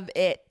love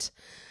it.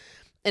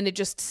 And it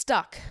just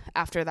stuck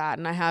after that.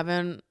 And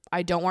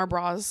I don't wear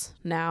bras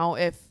now.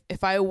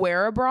 If I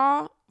wear a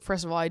bra,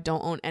 first of all, I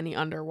don't own any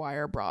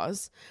underwire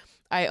bras.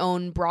 I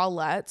own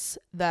bralettes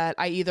that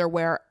I either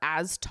wear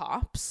as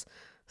tops.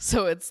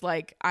 So it's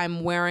like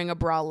I'm wearing a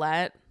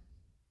bralette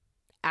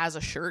as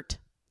a shirt.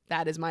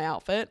 That is my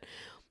outfit.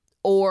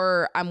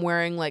 Or I'm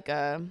wearing like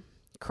a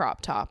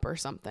crop top or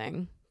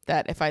something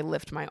that if I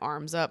lift my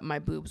arms up, my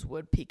boobs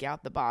would peek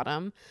out the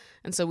bottom.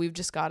 And so we've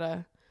just got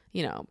to,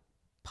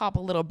 pop a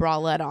little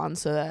bralette on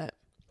so that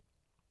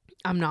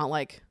I'm not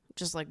like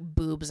just like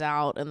boobs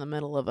out in the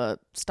middle of a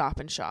Stop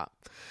and Shop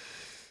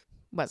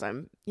as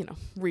I'm,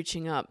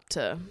 reaching up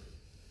to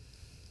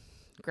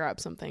grab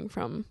something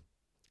from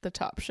the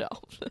top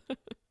shelf.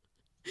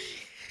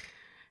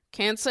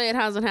 Can't say it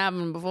hasn't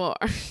happened before.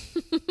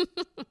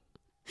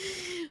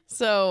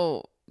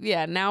 So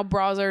yeah, now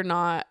bras are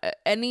not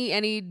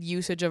any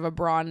usage of a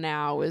bra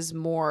now is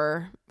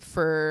more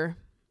for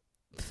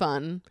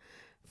fun,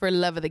 for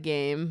love of the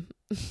game,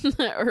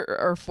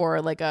 or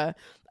for like a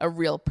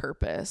real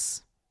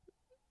purpose,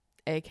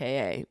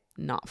 aka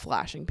not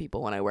flashing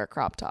people when I wear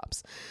crop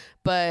tops.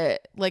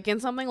 But like in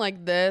something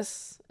like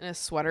this, in a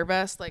sweater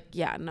vest, like,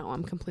 yeah, no,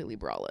 I'm completely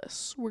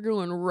braless. We're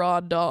going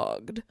raw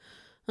dogged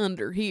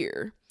under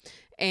here.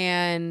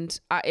 And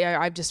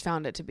I've just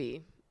found it to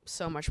be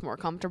so much more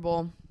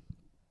comfortable.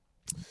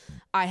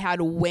 I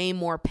had way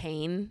more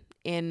pain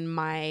in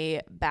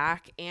my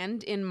back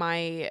and in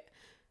my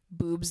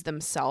boobs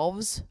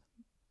themselves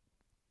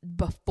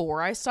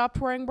before I stopped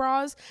wearing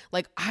bras.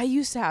 Like, I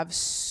used to have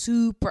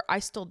I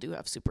still do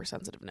have super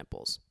sensitive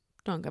nipples.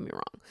 Don't get me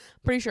wrong.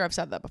 Pretty sure I've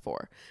said that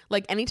before.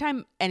 Like,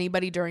 anytime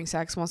anybody during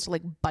sex wants to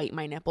like bite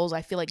my nipples,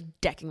 I feel like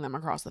decking them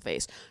across the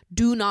face.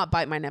 Do not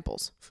bite my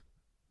nipples.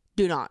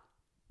 Do not.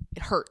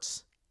 It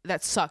hurts.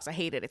 That sucks. I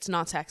hate it. It's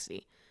not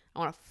sexy. I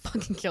want to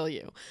fucking kill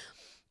you.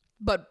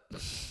 But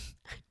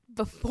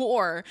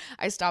before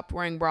I stopped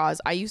wearing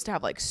bras, I used to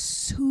have like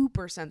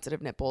super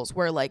sensitive nipples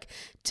where like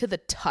to the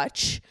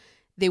touch,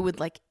 they would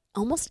like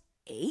almost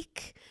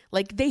ache.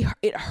 Like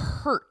it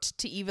hurt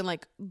to even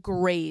like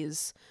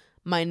graze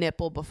my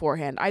nipple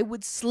beforehand. I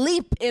would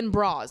sleep in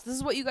bras. This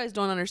is what you guys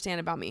don't understand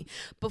about me.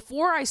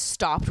 Before I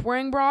stopped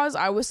wearing bras,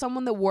 I was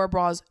someone that wore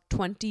bras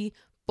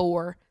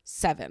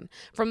 24/7.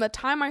 From the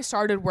time I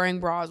started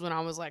wearing bras when I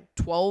was like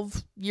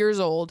 12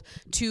 years old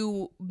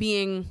to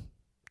being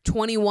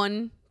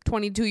 21,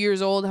 22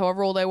 years old,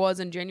 however old I was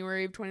in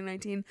January of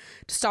 2019,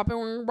 to stop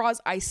wearing bras,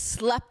 I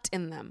slept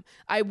in them.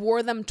 I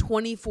wore them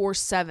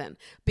 24/7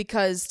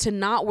 because to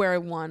not wear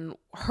one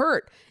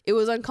hurt. It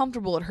was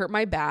uncomfortable. It hurt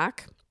my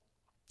back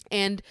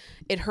and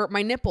it hurt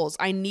my nipples.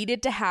 I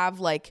needed to have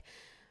like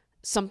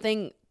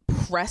something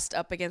pressed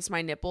up against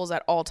my nipples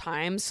at all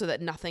times so that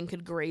nothing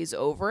could graze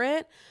over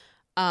it,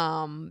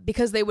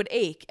 because they would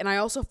ache. And I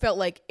also felt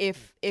like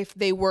if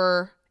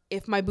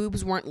my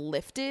boobs weren't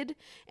lifted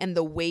and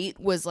the weight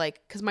was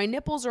like, because my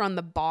nipples are on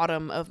the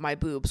bottom of my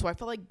boob, so I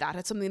felt like that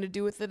had something to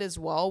do with it as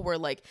well, where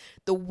like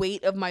the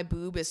weight of my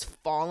boob is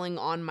falling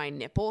on my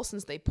nipple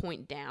since they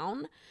point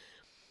down,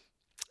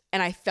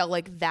 and I felt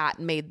like that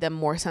made them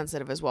more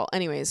sensitive as well.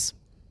 Anyways,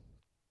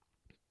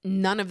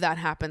 none of that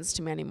happens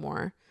to me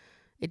anymore.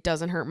 It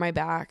doesn't hurt my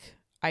back.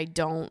 I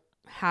don't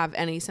have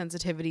any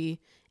sensitivity,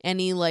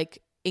 any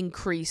like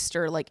increased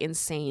or like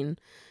insane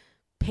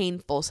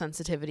painful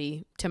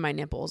sensitivity to my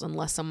nipples,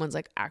 unless someone's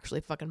like actually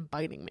fucking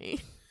biting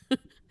me.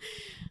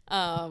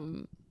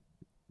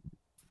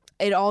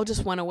 It all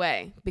just went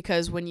away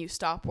because when you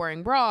stop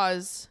wearing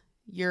bras,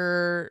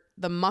 the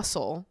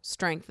muscle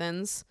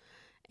strengthens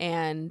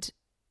and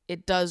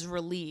it does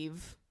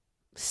relieve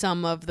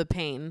some of the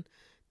pain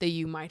that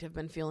you might have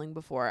been feeling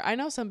before. I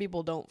know some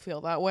people don't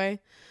feel that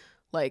way.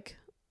 Like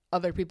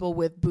other people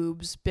with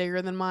boobs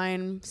bigger than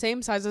mine,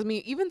 same size as me,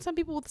 even some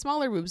people with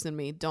smaller boobs than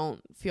me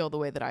don't feel the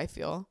way that I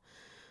feel.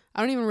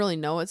 I don't even really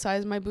know what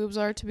size my boobs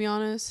are, to be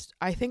honest.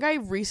 I think I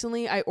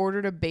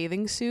ordered a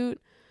bathing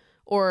suit,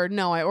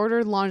 I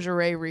ordered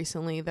lingerie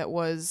recently that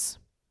was,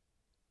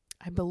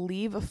 I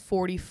believe, a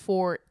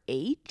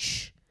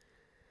 44H.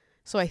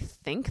 So I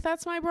think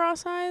that's my bra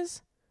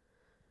size,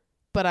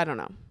 but I don't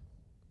know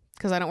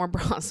because I don't wear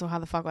bras, so how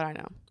the fuck would I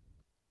know?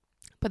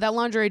 But that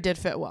lingerie did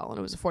fit well, and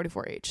it was a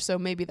 44H, so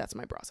maybe that's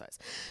my bra size.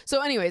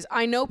 So anyways,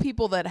 I know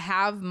people that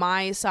have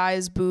my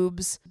size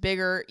boobs,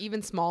 bigger,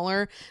 even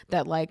smaller,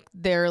 that like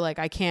they're like,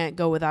 I can't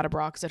go without a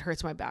bra because it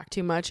hurts my back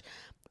too much.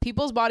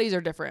 People's bodies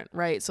are different,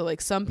 right? So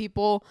like some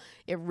people,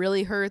 it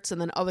really hurts, and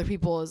then other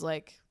people is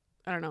like,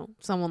 I don't know,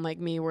 someone like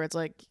me where it's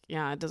like,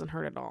 yeah, it doesn't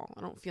hurt at all.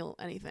 I don't feel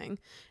anything. It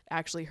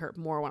actually hurt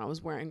more when I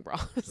was wearing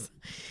bras.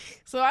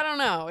 So I don't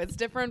know. It's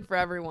different for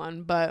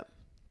everyone, but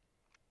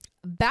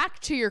back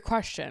to your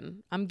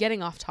question. I'm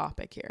getting off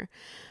topic here.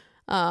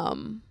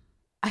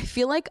 I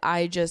feel like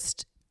I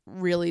just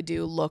really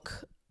do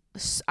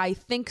I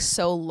think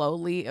so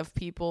lowly of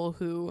people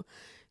who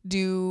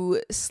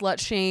do slut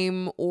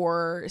shame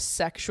or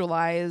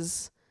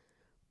sexualize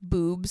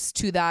boobs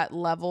to that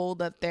level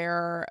that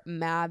they're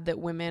mad that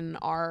women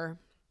are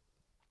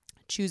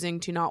choosing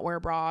to not wear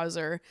bras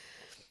or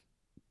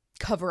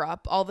cover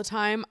up all the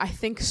time. I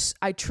think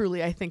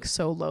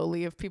so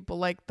lowly of people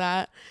like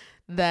that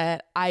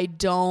I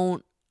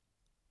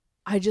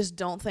just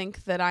don't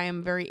think that I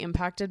am very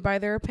impacted by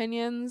their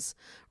opinions,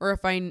 or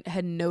if I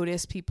had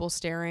noticed people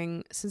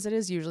staring, since it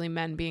is usually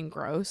men being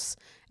gross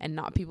and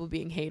not people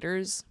being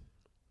haters.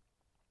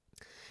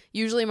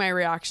 Usually my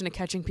reaction to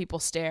catching people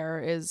stare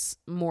is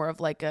more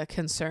of like a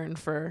concern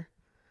for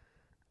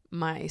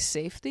my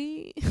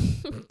safety,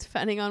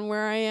 depending on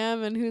where I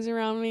am and who's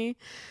around me.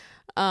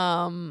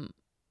 And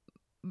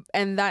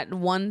that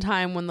one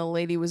time when the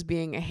lady was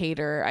being a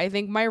hater, I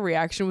think my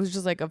reaction was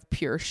just like of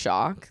pure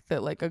shock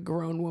that like a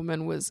grown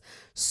woman was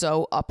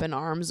so up in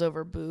arms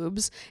over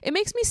boobs. It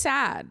makes me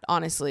sad,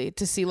 honestly,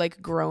 to see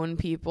like grown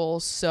people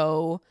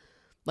so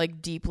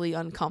like deeply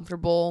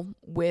uncomfortable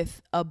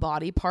with a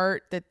body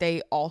part that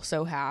they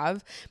also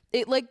have.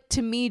 It like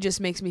to me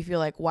just makes me feel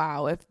like,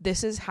 wow, if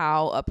this is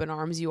how up in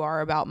arms you are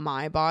about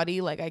my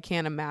body, like I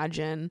can't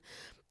imagine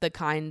the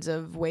kinds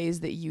of ways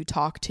that you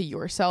talk to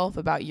yourself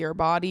about your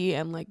body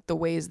and like the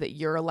ways that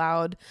you're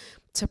allowed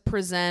to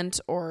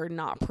present or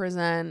not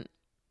present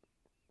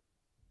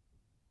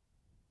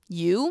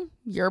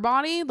your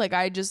body. Like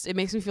it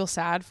makes me feel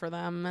sad for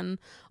them. And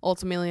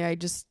ultimately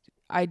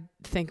I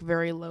think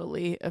very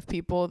lowly of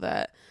people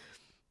that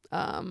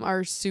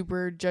are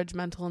super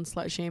judgmental and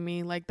slut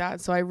shaming like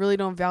that. So I really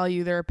don't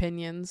value their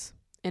opinions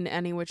in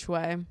any which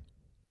way.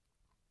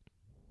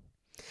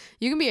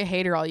 You can be a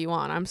hater all you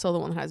want. I'm still the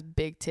one that has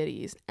big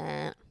titties.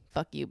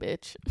 Fuck you,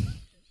 bitch.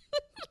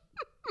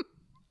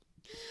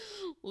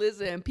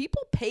 Listen,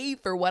 people pay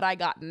for what I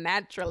got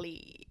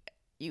naturally.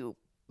 You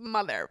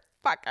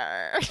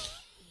motherfucker.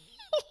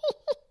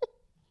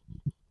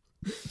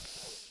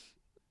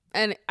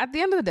 And at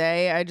the end of the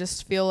day, I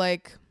just feel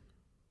like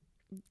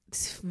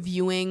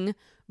viewing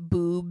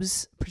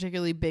boobs,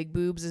 particularly big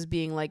boobs, as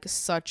being like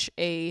such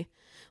a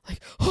like,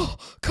 oh,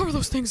 cover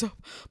those things up,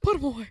 put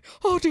them away,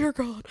 oh dear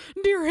God,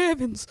 dear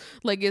heavens,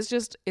 like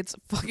it's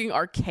fucking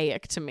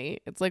archaic to me.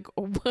 It's like,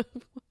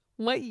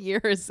 what year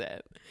is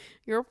it?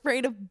 You're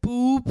afraid of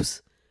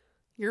boobs?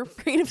 You're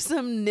afraid of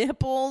some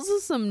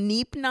nipples, some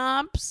neep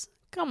nops?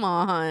 Come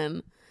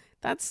on,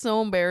 that's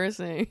so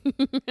embarrassing.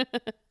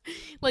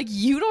 Like,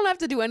 you don't have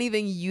to do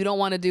anything you don't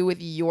want to do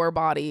with your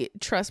body.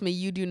 Trust me,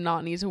 you do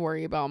not need to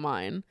worry about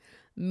mine.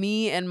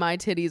 Me and my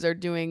titties are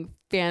doing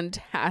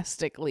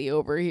fantastically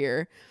over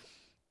here.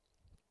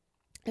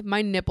 If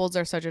my nipples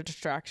are such a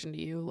distraction to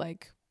you,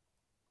 like,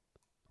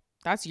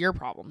 that's your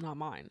problem, not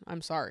mine.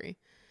 I'm sorry.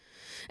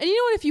 And you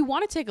know what? If you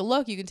want to take a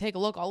look, you can take a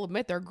look. I'll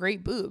admit they're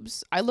great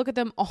boobs. I look at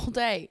them all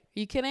day. Are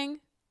you kidding?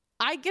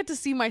 I get to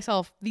see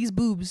myself, these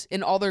boobs,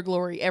 in all their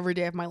glory every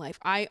day of my life.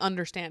 I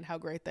understand how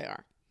great they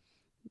are.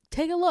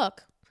 Take a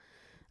look.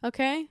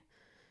 Okay?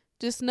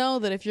 Just know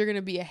that if you're going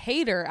to be a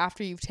hater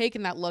after you've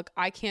taken that look,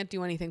 I can't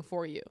do anything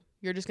for you.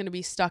 You're just going to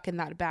be stuck in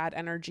that bad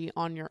energy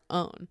on your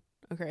own.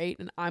 Okay?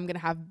 And I'm going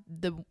to have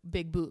the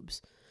big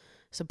boobs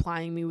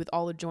supplying me with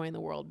all the joy in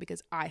the world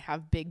because I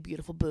have big,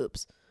 beautiful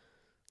boobs.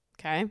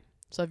 Okay?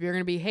 So if you're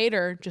going to be a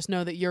hater, just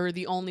know that you're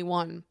the only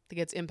one that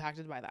gets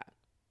impacted by that.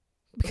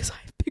 Because I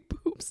have big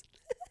boobs.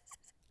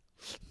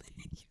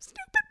 You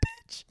stupid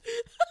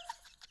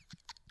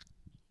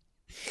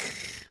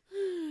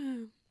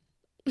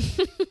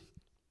bitch.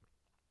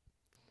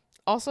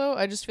 Also,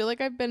 I just feel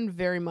like I've been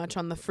very much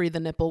on the free the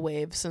nipple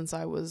wave since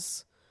I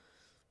was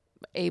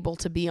able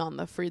to be on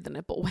the free the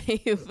nipple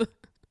wave.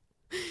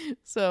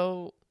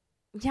 So,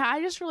 yeah,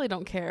 I just really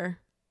don't care.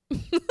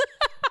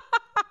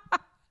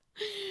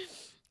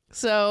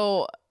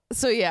 So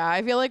yeah,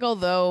 I feel like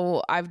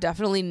although I've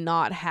definitely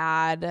not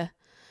had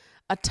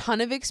a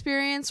ton of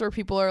experience where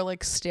people are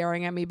like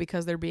staring at me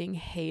because they're being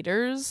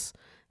haters,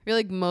 I feel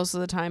like most of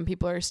the time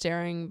people are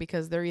staring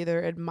because they're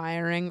either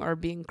admiring or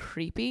being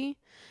creepy.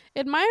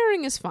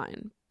 Admiring is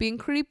fine. Being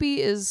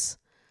creepy is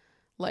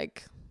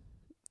like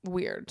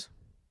weird.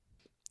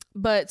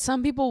 But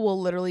some people will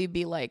literally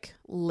be like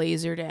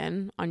lasered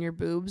in on your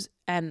boobs.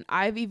 And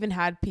I've even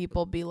had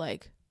people be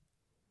like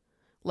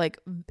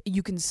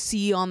you can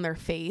see on their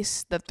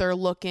face that they're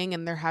looking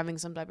and they're having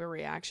some type of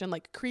reaction,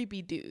 like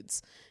creepy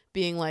dudes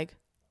being like,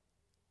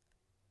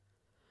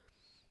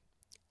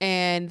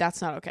 and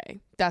that's not okay.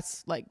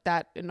 That's like,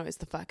 that annoys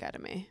the fuck out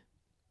of me.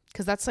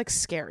 Cause that's like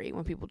scary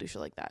when people do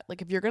shit like that.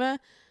 Like if you're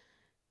gonna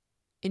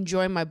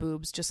enjoy my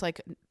boobs, just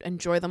like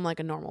enjoy them like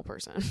a normal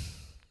person.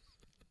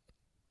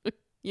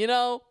 You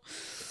know?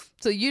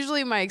 So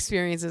usually my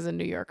experiences in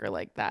New York are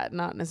like that,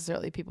 not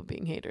necessarily people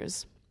being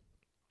haters.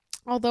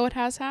 Although it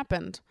has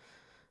happened.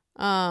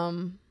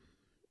 So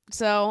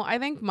I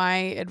think my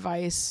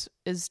advice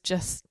is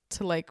just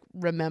to like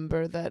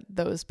remember that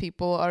those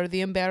people are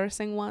the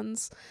embarrassing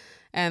ones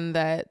and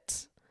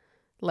that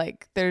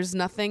like there's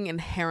nothing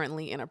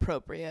inherently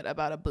inappropriate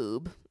about a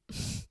boob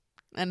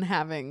and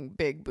having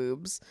big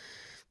boobs.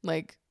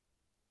 Like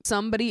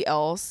somebody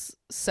else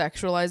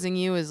sexualizing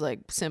you is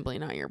like simply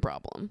not your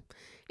problem.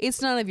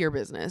 It's none of your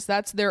business.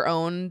 That's their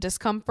own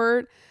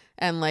discomfort.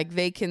 And like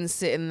they can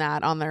sit in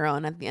that on their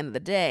own. At the end of the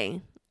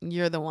day,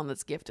 you're the one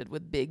that's gifted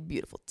with big,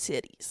 beautiful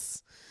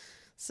titties.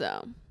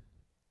 So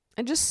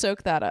I just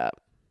soak that up.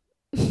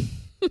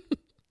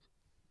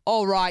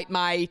 All right,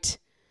 mate.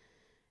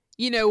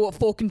 You know what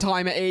fucking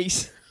time it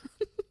is.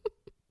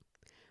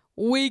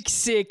 Week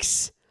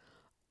 6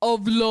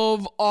 of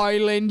Love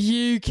Island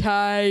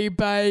UK,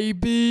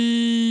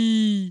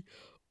 baby.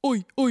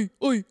 Oi, oi,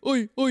 oi,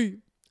 oi, oi.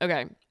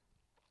 Okay.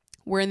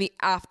 We're in the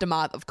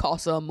aftermath of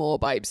Casa Amor,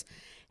 babes.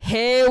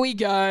 Here we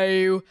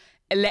go.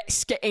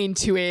 Let's get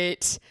into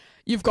it.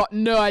 You've got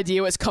no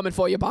idea what's coming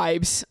for you,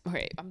 babes.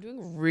 Okay, I'm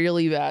doing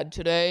really bad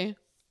today.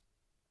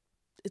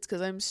 It's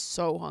because I'm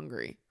so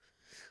hungry.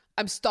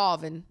 I'm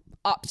starving.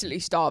 Absolutely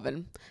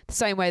starving. The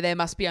same way they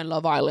must be on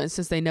Love Island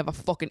since they never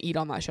fucking eat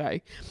on that show.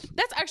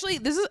 That's actually,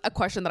 this is a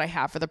question that I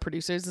have for the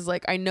producers. Is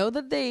like, I know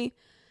that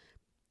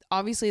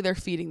obviously they're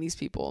feeding these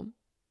people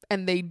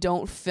and they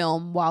don't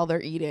film while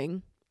they're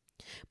eating.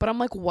 But I'm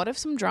like, what if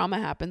some drama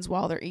happens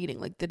while they're eating?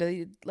 Like, did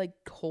they like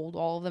hold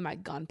all of them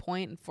at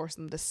gunpoint and force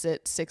them to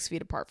sit 6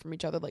 feet apart from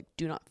each other? Like,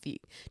 do not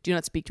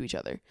speak to each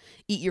other.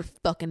 Eat your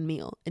fucking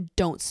meal and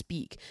don't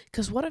speak.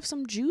 Because what if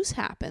some juice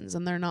happens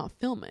and they're not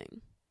filming?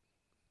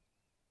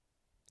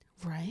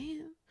 Right?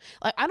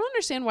 Like, I don't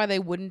understand why they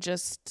wouldn't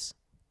just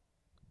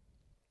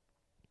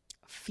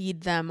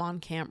feed them on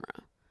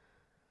camera.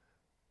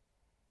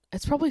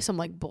 It's probably some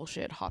like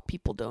bullshit hot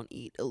people don't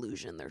eat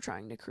illusion they're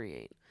trying to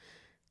create.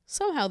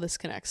 Somehow this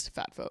connects to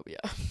fat phobia.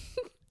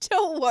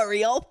 Don't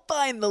worry, I'll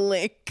find the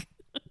link.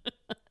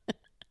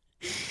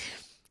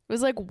 It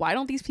was like, why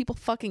don't these people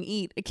fucking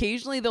eat?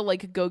 Occasionally they'll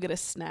like go get a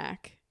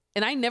snack.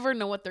 And I never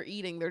know what they're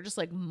eating. They're just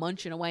like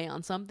munching away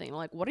on something. I'm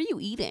like, what are you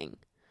eating?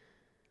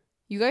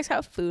 You guys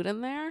have food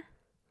in there?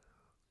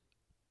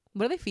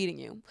 What are they feeding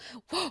you?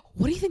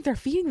 What do you think they're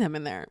feeding them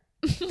in there?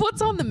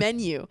 What's on the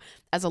menu?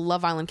 As a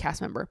Love Island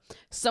cast member,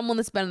 someone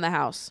that's been in the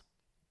house,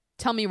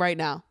 tell me right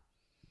now.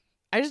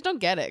 I just don't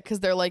get it because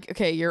they're like,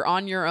 okay, you're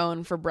on your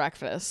own for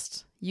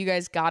breakfast. You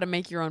guys got to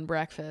make your own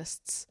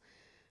breakfasts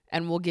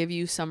and we'll give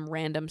you some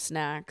random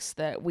snacks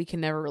that we can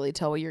never really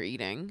tell what you're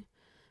eating.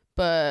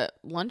 But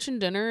lunch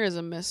and dinner is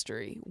a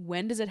mystery.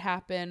 When does it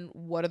happen?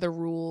 What are the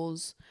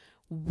rules?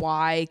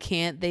 Why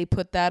can't they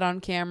put that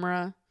on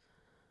camera?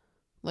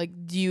 Like,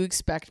 do you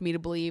expect me to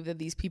believe that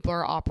these people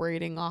are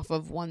operating off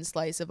of one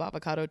slice of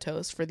avocado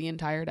toast for the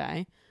entire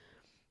day?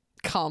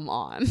 Come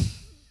on.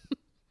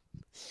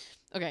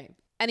 Okay.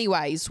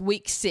 Anyways,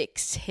 week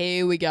 6.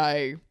 Here we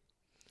go.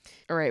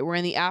 All right, we're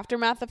in the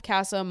aftermath of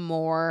Casa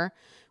Amor.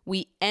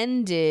 We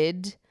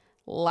ended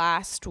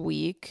last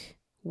week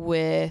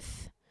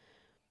with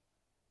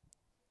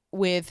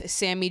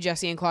Sammy,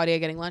 Jesse, and Claudia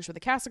getting lunch with the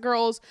Casa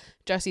girls.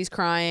 Jesse's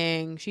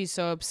crying. She's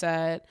so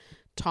upset.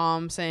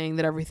 Tom saying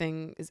that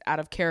everything is out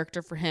of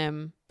character for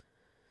him.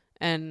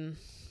 And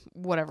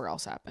whatever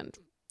else happened.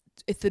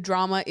 If the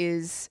drama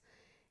is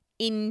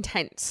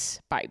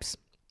intense vibes.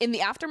 In the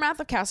aftermath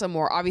of Casa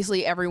Amor,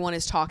 obviously everyone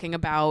is talking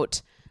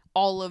about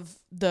all of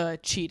the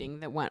cheating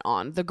that went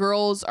on. The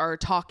girls are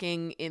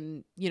talking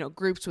in,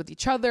 groups with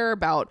each other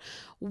about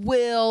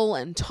Will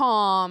and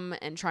Tom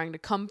and trying to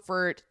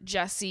comfort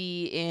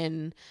Jessie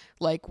in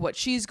like what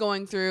she's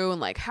going through and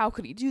like, how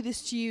could he do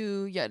this to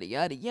you? Yada,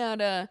 yada,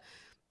 yada.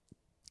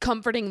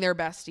 Comforting their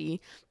bestie.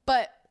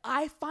 But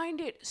I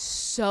find it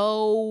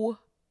so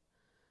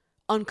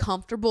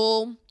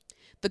uncomfortable,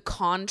 the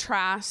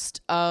contrast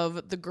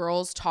of the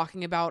girls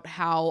talking about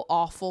how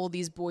awful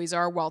these boys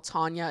are while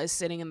Tanya is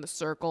sitting in the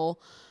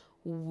circle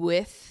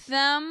with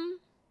them,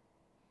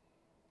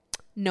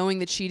 knowing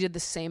that she did the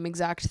same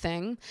exact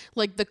thing.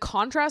 Like, the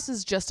contrast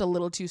is just a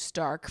little too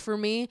stark for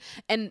me.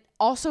 And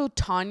also,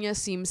 Tanya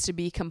seems to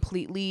be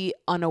completely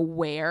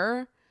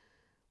unaware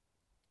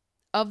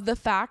of the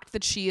fact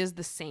that she is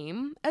the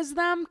same as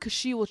them, because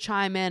she will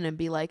chime in and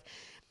be like,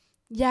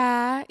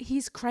 yeah,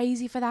 he's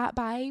crazy for that,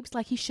 babes.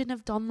 Like, he shouldn't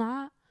have done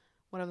that.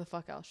 Whatever the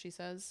fuck else she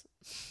says.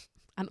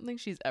 I don't think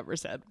she's ever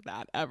said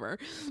that, ever.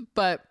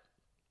 But,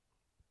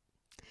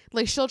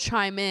 like, she'll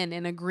chime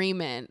in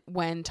agreement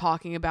when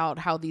talking about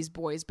how these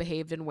boys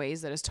behaved in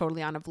ways that is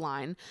totally out of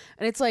line.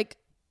 And it's like,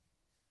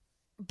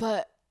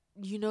 but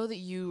you know that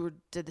you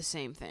did the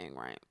same thing,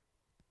 right?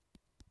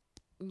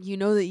 You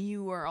know that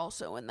you were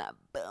also in that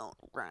boat,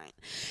 right?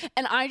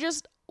 And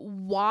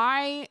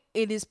why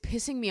it is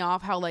pissing me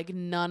off how like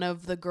none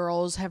of the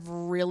girls have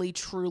really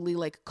truly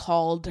like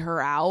called her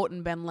out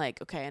and been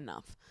like, okay,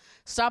 enough.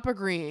 Stop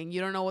agreeing.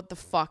 You don't know what the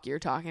fuck you're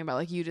talking about.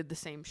 Like, you did the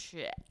same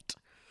shit.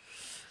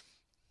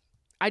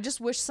 I just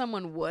wish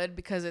someone would,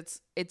 because it's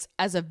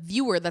as a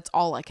viewer, that's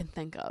all I can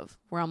think of,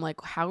 where I'm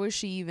like, how is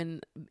she even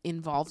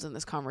involved in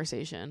this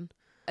conversation?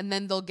 And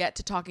then they'll get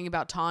to talking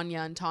about Tanya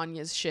and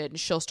Tanya's shit, and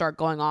she'll start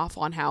going off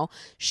on how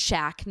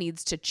Shaq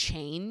needs to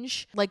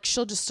change. Like,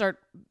 she'll just start,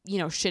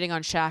 shitting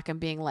on Shaq and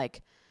being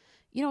like,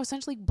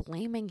 essentially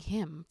blaming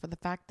him for the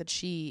fact that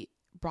she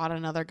brought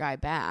another guy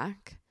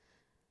back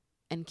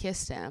and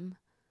kissed him.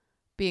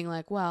 Being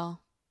like,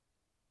 well,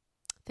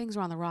 things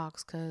are on the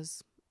rocks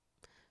because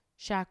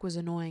Shaq was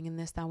annoying and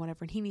this, that, whatever,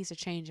 and he needs to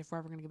change if we're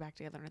ever going to get back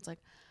together. And it's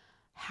like,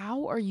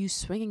 how are you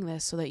swinging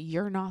this so that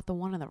you're not the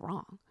one in the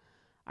wrong?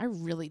 I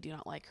really do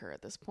not like her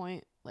at this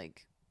point.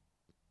 Like,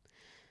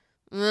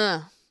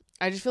 I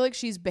just feel like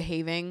she's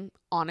behaving,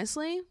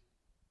 honestly,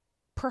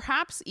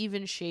 perhaps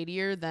even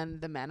shadier than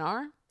the men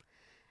are.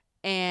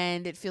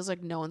 And it feels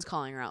like no one's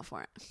calling her out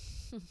for it.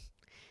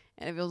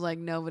 And it feels like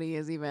nobody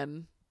is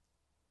even,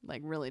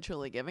 like, really,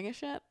 truly giving a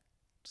shit.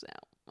 So,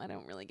 I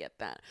don't really get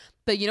that.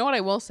 But you know what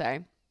I will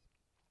say?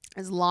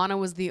 Is Lana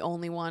was the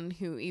only one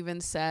who even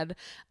said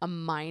a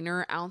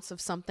minor ounce of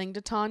something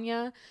to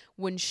Tanya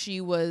when she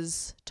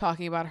was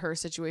talking about her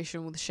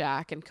situation with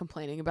Shaq and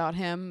complaining about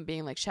him,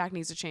 being like, Shaq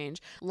needs to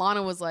change.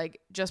 Lana was like,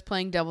 just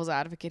playing devil's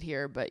advocate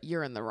here, but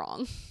you're in the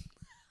wrong.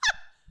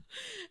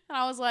 And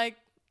I was like,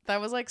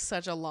 that was like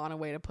such a Lana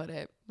way to put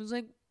it. It was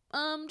like,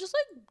 just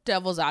like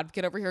devil's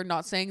advocate over here,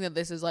 not saying that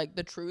this is like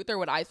the truth or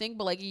what I think,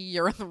 but like,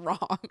 you're in the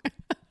wrong.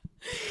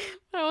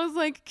 I was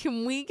like,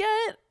 can we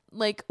get...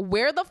 like,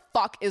 where the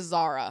fuck is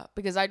Zara?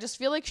 Because I just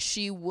feel like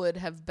she would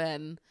have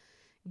been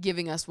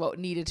giving us what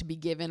needed to be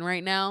given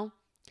right now.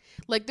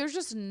 Like, there's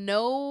just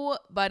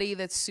nobody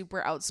that's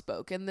super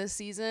outspoken this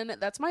season.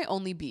 That's my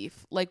only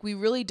beef. Like, we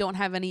really don't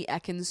have any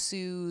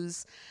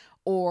Ekin-Sues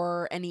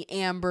or any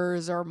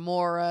Ambers or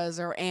Moras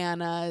or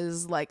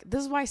Annas. Like,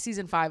 this is why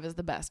season 5 is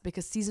the best,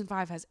 because season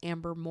 5 has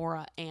Amber,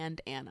 Mora,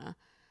 and Anna.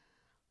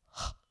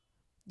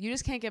 You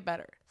just can't get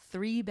better.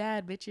 3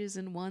 bad bitches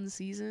in one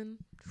season.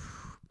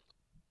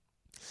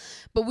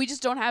 But we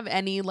just don't have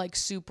any like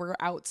super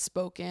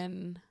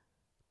outspoken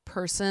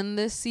person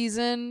this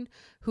season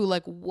who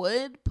like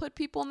would put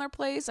people in their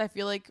place. I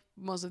feel like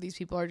most of these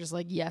people are just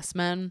like yes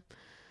men.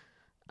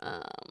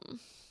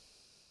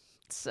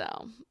 So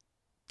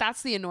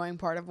that's the annoying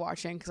part of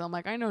watching, because I'm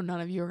like, I know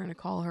none of you are going to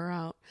call her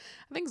out.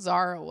 I think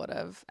Zara would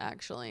have,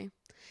 actually.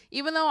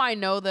 Even though I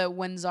know that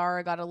when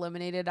Zara got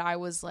eliminated, I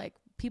was like,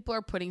 people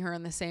are putting her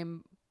in the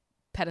same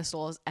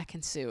pedestal as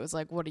Ekin-Su. It's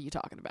like, what are you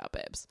talking about,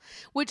 babes?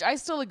 Which I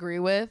still agree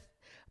with.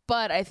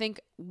 But I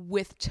think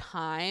with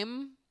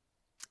time,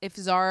 if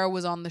Zara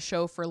was on the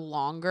show for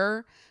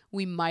longer,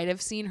 we might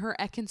have seen her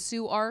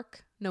Ekin-Su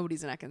arc.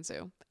 Nobody's an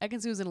Ekin-Su.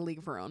 Ekin-Su's in a league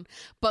of her own.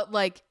 But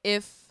like,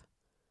 if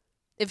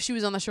she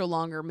was on the show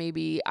longer,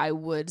 maybe I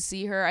would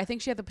see her. I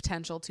think she had the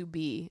potential to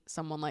be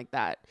someone like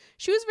that.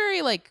 She was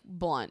very like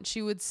blunt.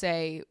 She would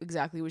say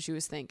exactly what she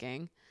was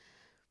thinking.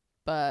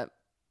 But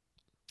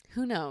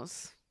who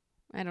knows?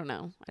 I don't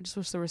know. I just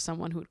wish there was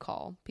someone who would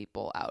call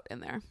people out in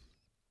there.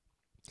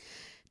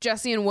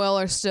 Jesse and Will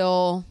are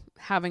still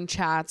having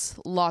chats,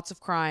 lots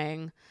of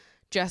crying.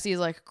 Jesse is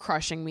like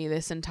crushing me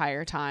this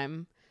entire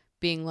time,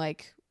 being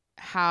like,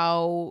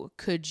 how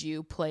could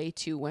you play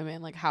two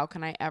women? Like, how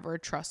can I ever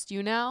trust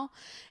you now?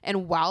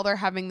 And while they're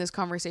having this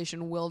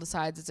conversation, Will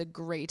decides it's a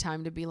great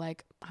time to be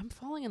like, I'm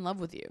falling in love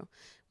with you.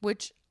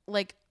 Which,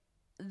 like,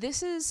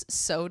 this is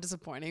so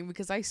disappointing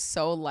because I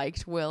so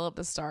liked Will at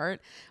the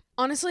start.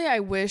 Honestly, I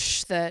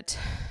wish that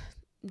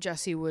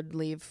Jessie would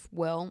leave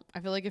Will. I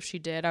feel like if she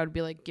did, I would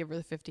be like, give her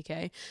the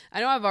 50K. I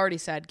know I've already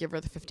said give her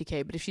the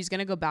 50K, but if she's going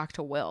to go back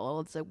to Will,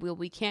 it's like,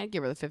 we can't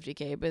give her the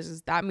 50K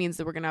because that means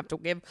that we're going to have to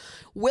give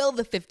Will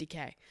the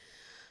 50K.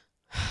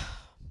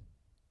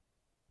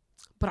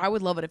 But I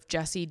would love it if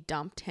Jessie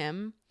dumped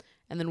him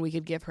and then we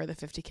could give her the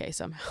 50K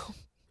somehow.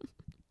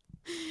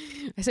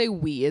 I say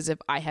we as if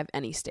I have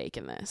any stake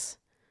in this.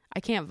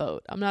 I can't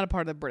vote. I'm not a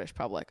part of the British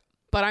public.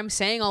 But I'm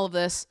saying all of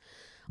this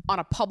on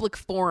a public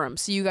forum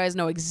so you guys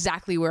know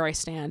exactly where I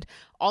stand.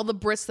 All the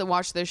Brits that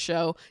watch this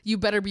show, you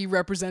better be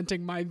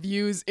representing my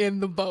views in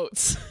the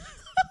votes.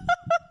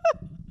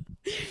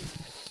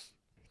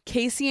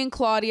 Casey and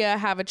Claudia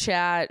have a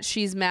chat.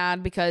 She's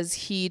mad because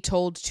he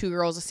told two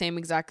girls the same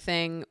exact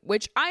thing,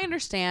 which I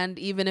understand,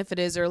 even if it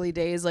is early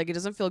days. Like, it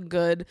doesn't feel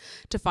good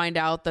to find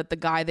out that the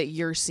guy that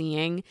you're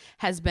seeing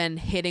has been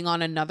hitting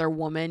on another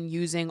woman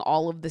using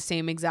all of the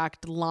same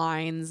exact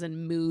lines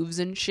and moves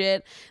and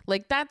shit.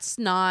 Like, that's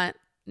not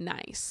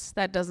nice.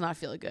 That does not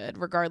feel good,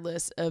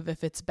 regardless of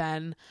if it's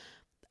been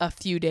a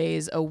few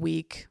days, a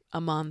week,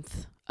 a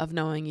month of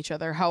knowing each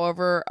other.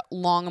 However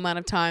long amount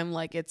of time,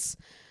 like, it's...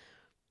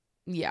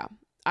 yeah,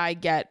 I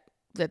get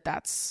that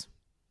that's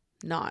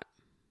not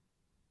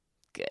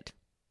good.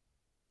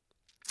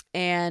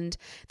 And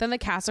then the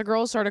Casa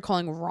girls started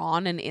calling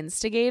Ron an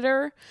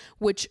instigator,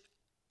 which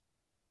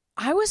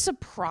I was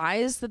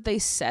surprised that they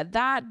said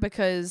that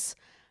because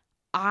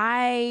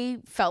I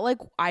felt like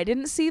I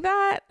didn't see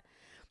that.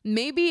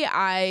 Maybe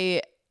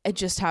I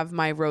just have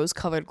my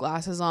rose-colored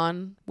glasses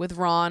on with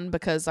Ron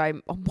because why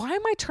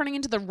am I turning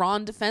into the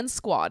Ron defense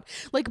squad?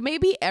 Like,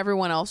 maybe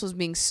everyone else was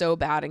being so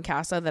bad in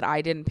Casa that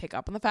I didn't pick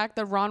up on the fact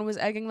that Ron was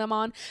egging them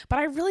on, but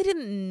I really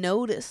didn't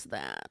notice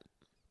that.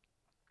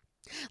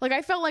 Like,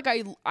 I felt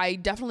like I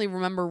definitely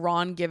remember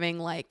Ron giving,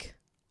 like,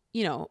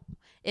 you know,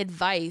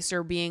 advice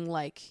or being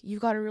like, you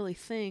got to really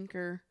think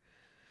or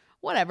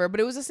whatever, but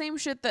it was the same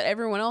shit that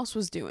everyone else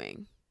was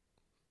doing,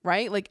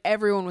 right? Like,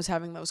 everyone was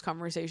having those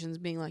conversations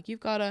being like, you've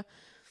got to,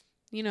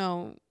 you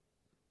know,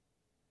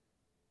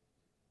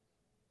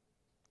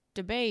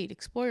 debate,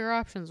 explore your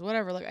options,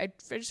 whatever. Like, I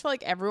just felt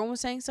like everyone was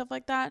saying stuff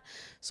like that.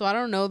 So I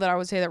don't know that I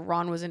would say that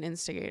Ron was an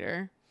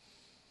instigator.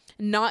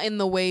 Not in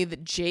the way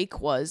that Jake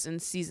was in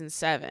season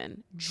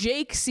 7.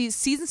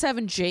 Season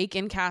 7, Jake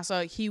in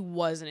Casa, he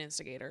was an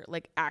instigator,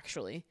 like,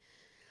 actually.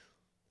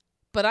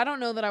 But I don't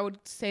know that I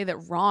would say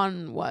that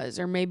Ron was,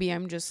 or maybe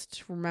I'm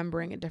just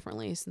remembering it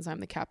differently since I'm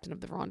the captain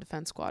of the Ron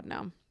defense squad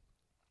now.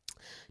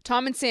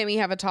 Tom and Sammy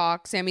have a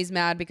talk. Sammy's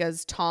mad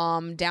because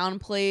Tom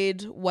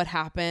downplayed what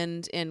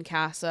happened in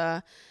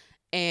Casa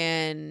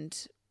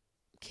and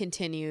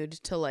continued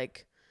to,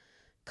 like,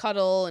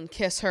 cuddle and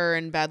kiss her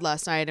in bed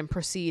last night and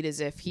proceed as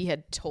if he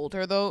had told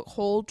her the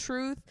whole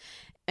truth.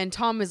 And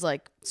Tom is,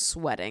 like,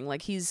 sweating.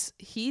 Like, he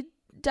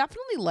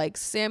definitely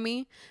likes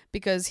Sammy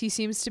because he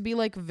seems to be,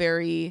 like,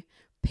 very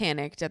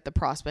panicked at the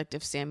prospect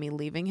of Sammy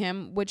leaving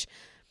him, which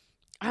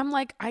I'm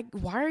like,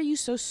 why are you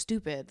so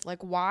stupid?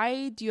 Like,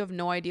 why do you have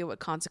no idea what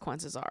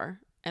consequences are?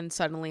 And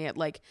suddenly it,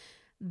 like,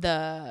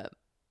 the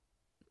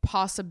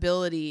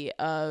possibility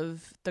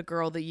of the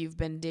girl that you've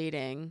been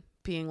dating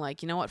being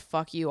like, you know what,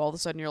 fuck you. All of a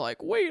sudden you're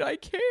like, wait, I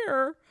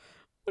care.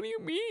 What do you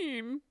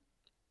mean?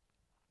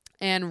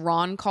 And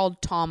Ron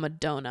called Tom a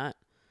donut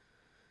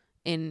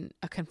in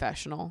a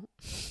confessional,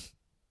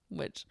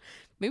 which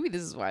maybe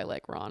this is why I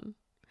like Ron.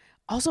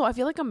 Also, I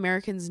feel like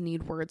Americans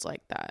need words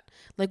like that.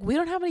 Like, we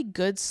don't have any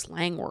good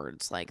slang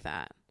words like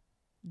that.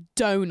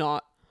 Donut.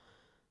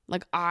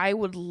 Like, I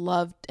would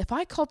love... if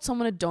I called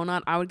someone a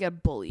donut, I would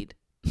get bullied.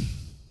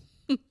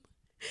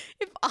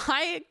 If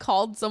I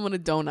called someone a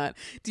donut,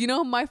 do you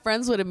know my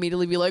friends would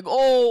immediately be like,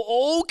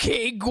 oh,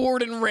 okay,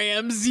 Gordon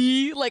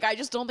Ramsay. Like, I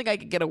just don't think I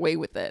could get away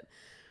with it.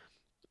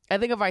 I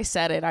think if I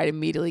said it, I'd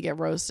immediately get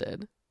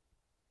roasted.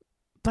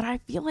 But I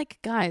feel like,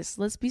 guys,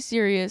 let's be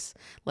serious.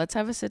 Let's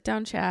have a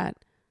sit-down chat.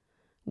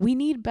 We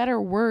need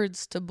better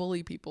words to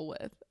bully people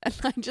with. And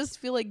I just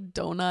feel like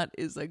donut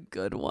is a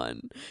good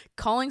one.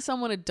 Calling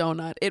someone a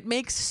donut, it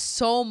makes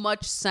so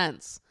much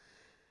sense.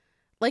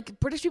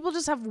 Like, British people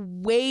just have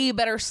way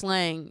better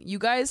slang. You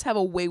guys have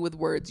a way with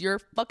words. You're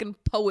fucking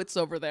poets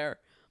over there.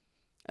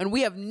 And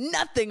we have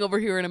nothing over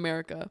here in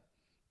America.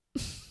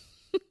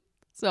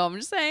 So I'm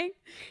just saying,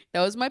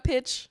 that was my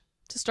pitch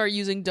to start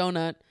using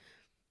donut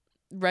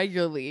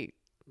regularly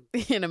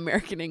in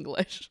American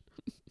English.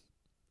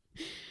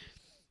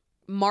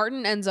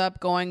 Martin ends up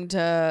going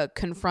to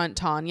confront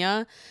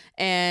Tanya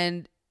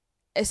and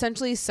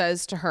essentially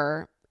says to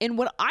her, in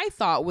what I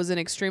thought was an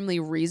extremely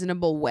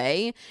reasonable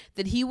way,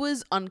 that he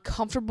was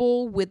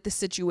uncomfortable with the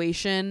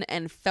situation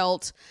and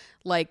felt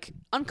like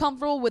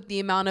uncomfortable with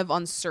the amount of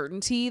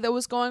uncertainty that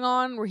was going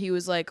on, where he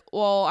was like,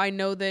 well, I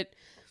know that,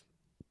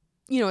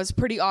 you know, it's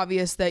pretty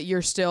obvious that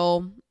you're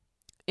still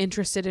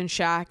interested in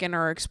Shaq and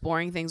are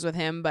exploring things with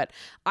him, but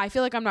I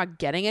feel like I'm not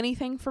getting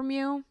anything from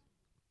you.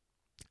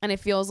 And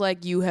it feels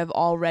like you have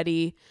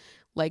already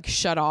like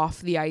shut off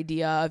the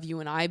idea of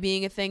you and I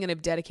being a thing and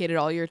have dedicated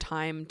all your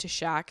time to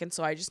Shaq. And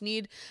so I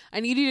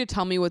need you to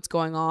tell me what's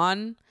going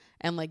on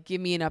and like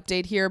give me an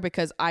update here,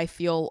 because I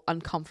feel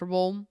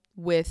uncomfortable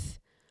with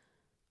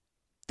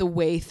the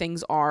way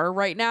things are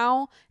right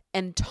now.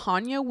 And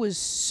Tanya was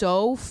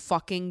so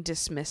fucking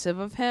dismissive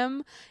of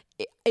him.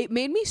 It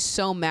made me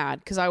so mad,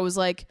 because I was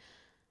like,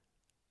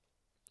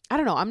 I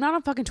don't know. I'm not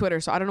on fucking Twitter,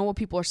 so I don't know what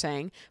people are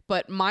saying.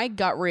 But my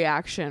gut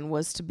reaction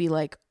was to be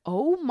like,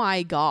 oh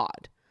my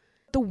God.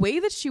 The way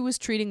that she was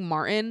treating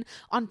Martin,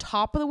 on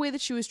top of the way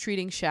that she was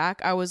treating Shaq,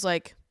 I was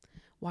like,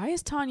 why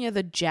is Tanya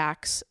the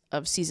Jax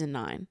of season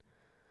 9?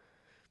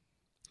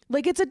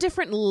 Like, it's a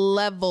different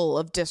level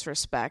of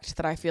disrespect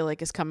that I feel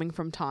like is coming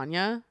from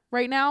Tanya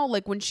right now.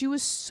 Like, when she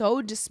was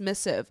so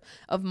dismissive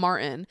of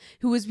Martin,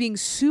 who was being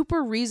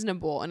super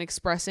reasonable and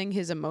expressing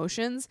his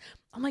emotions,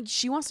 I'm like,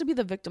 she wants to be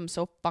the victim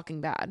so fucking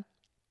bad.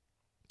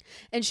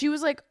 And she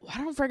was like, I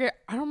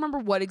don't remember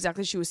what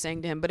exactly she was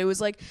saying to him, but it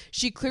was like,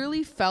 she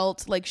clearly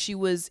felt like she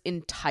was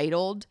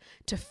entitled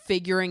to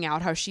figuring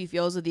out how she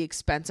feels at the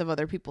expense of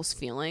other people's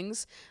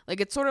feelings.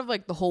 Like, it's sort of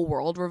like the whole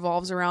world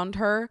revolves around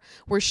her,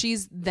 where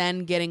she's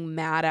then getting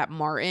mad at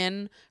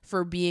Martin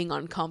for being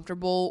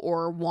uncomfortable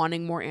or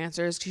wanting more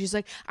answers. She's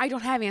like, I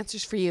don't have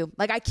answers for you.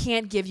 Like, I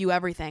can't give you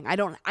everything. I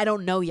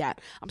don't know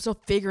yet. I'm still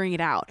figuring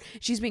it out.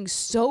 She's being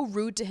so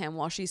rude to him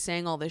while she's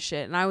saying all this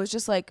shit. And I was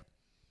just like,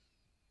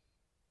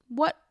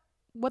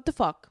 what the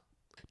fuck?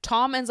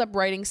 Tom ends up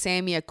writing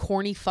Sammy a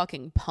corny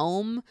fucking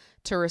poem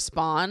to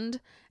respond.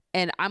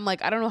 And I'm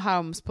like, I don't know how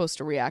I'm supposed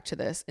to react to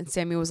this. And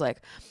Sammy was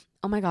like,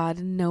 oh my God,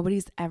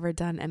 nobody's ever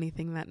done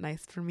anything that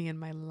nice for me in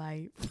my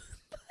life.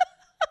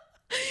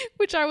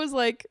 Which I was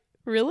like,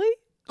 really?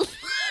 It's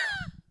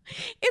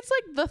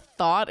like, the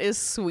thought is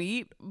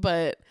sweet,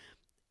 but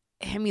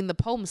I mean, the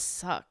poem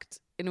sucked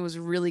and it was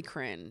really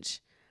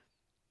cringe.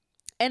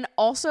 And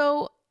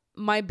also,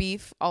 my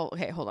beef. Oh,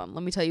 okay, hold on.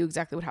 Let me tell you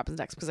exactly what happens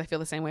next, because I feel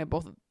the same way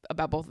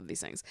about both of these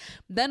things.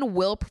 Then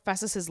Will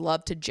professes his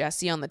love to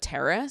Jesse on the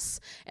terrace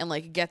and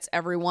like gets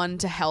everyone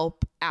to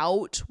help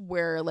out,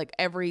 where like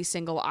every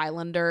single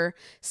Islander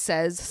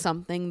says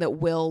something that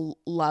Will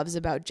loves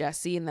about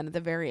Jesse, and then at the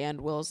very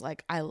end, Will's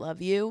like, I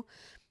love you.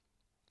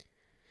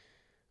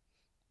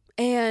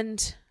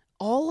 And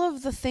all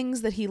of the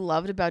things that he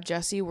loved about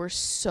Jesse were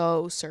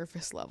so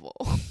surface level.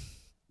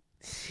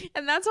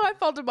 And that's how I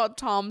felt about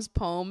Tom's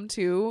poem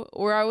too,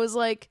 where I was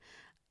like,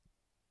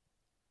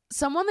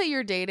 someone that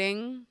you're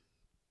dating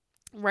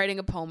writing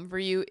a poem for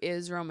you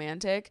is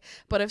romantic,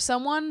 but if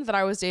someone that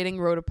I was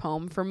dating wrote a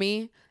poem for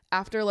me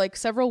after like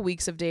several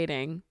weeks of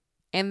dating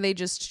and they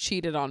just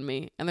cheated on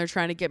me and they're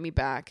trying to get me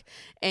back,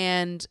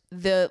 and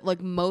the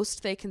like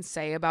most they can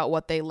say about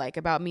what they like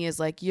about me is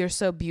like, you're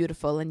so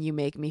beautiful and you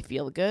make me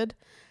feel good.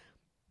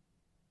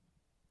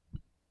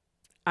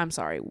 I'm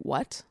sorry,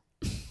 what?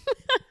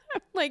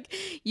 Like,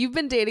 you've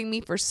been dating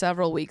me for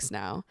several weeks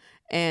now,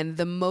 and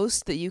the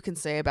most that you can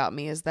say about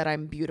me is that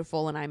I'm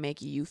beautiful and I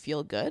make you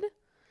feel good.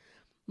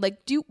 Like,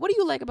 what do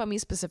you like about me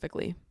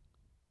specifically?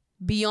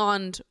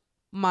 Beyond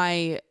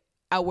my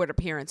outward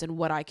appearance and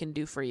what I can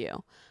do for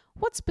you.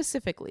 What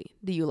specifically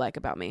do you like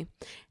about me?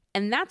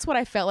 And that's what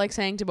I felt like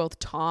saying to both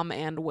Tom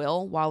and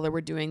Will while they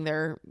were doing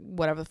their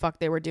whatever the fuck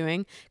they were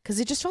doing, because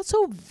it just felt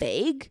so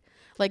vague.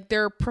 Like,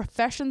 their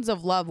professions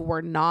of love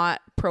were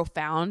not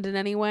profound in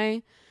any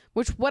way.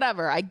 Which,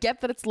 whatever, I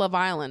get that it's Love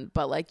Island,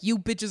 but like, you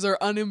bitches are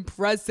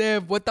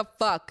unimpressive. What the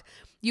fuck?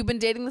 You've been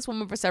dating this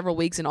woman for several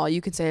weeks and all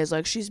you can say is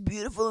like, she's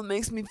beautiful and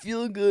makes me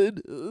feel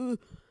good. Ugh.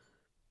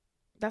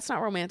 That's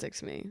not romantic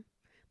to me.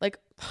 Like,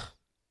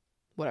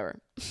 whatever.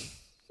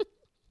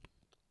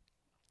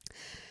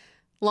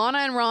 Lana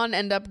and Ron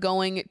end up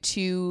going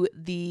to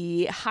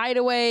the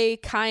hideaway.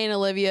 Kai and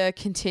Olivia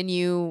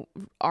continue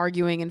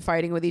arguing and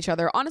fighting with each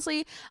other.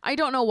 Honestly, I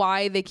don't know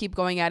why they keep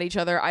going at each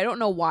other. I don't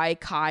know why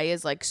Kai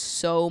is like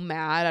so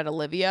mad at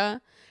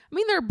Olivia. I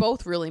mean, they're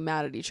both really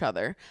mad at each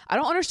other. I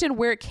don't understand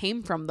where it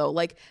came from though.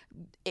 Like,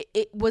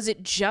 was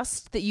it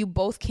just that you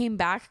both came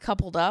back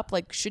coupled up?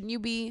 Like, shouldn't you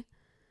be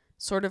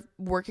sort of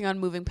working on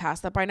moving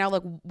past that by now?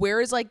 Like, where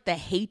is like the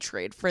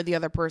hatred for the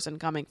other person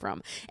coming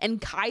from?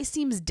 And Kai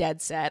seems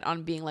dead set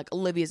on being like,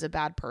 Olivia's a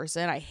bad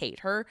person, I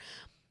hate her.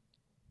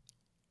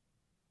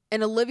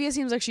 And Olivia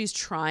seems like she's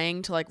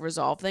trying to like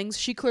resolve things.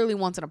 She clearly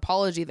wants an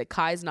apology that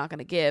Kai's not going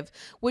to give,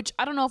 which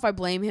I don't know if I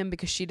blame him,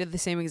 because she did the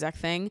same exact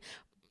thing.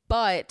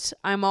 But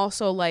I'm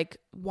also like,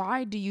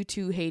 why do you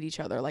two hate each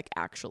other? Like,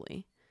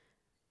 actually,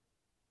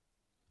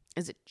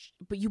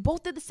 but you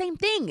both did the same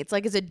thing. It's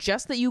like, is it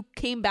just that you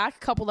came back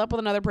coupled up with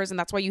another person,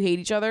 that's why you hate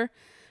each other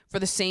for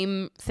the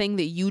same thing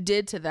that you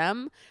did to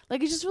them?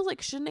 Like, it just feels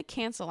like, shouldn't it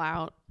cancel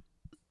out?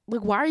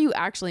 Like, why are you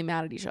actually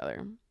mad at each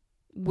other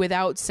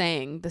without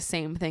saying the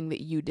same thing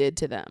that you did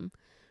to them?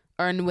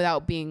 And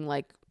without being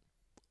like,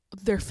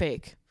 they're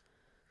fake.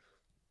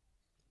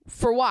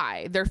 For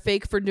why? They're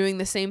fake for doing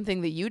the same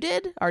thing that you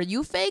did? Are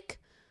you fake?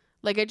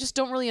 Like, I just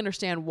don't really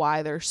understand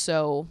why they're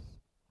still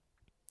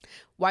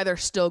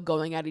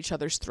going at each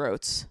other's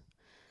throats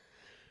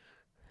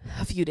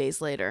a few days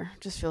later.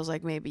 Just feels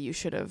like maybe you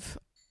should have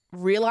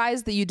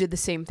realized that you did the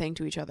same thing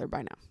to each other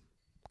by now.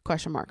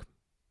 Question mark.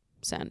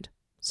 Send.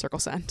 Circle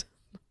send.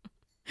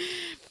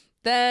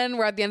 Then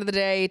we're at the end of the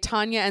day.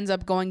 Tanya ends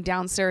up going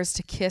downstairs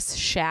to kiss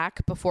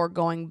Shaq before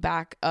going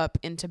back up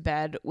into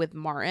bed with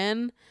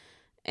Martin.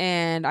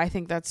 And I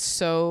think that's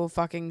so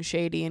fucking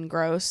shady and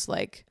gross.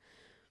 Like,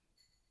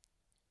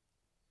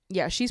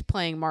 yeah, she's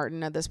playing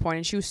Martin at this point,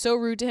 and she was so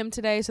rude to him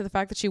today. So the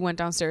fact that she went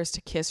downstairs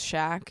to kiss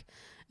Shaq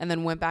and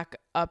then went back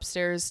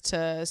upstairs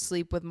to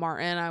sleep with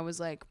Martin, I was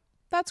like,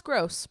 that's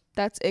gross.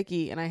 That's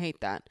icky, and I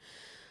hate that.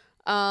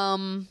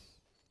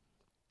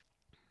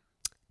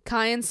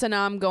 Kai and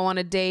Sanam go on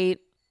a date.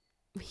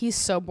 He's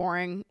so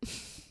boring.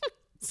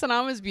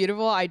 Sanam is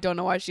beautiful. I don't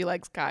know why she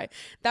likes Kai.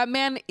 That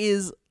man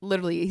is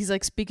literally, he's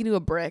like speaking to a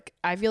brick.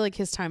 I feel like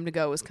his time to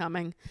go is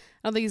coming.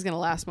 I don't think he's going to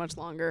last much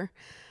longer.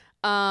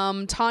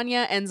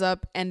 Tanya ends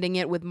up ending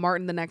it with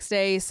Martin the next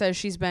day. Says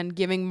she's been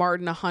giving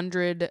Martin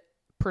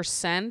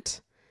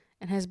 100%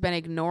 and has been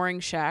ignoring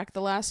Shaq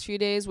the last few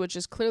days, which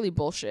is clearly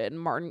bullshit. And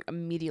Martin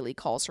immediately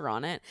calls her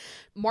on it.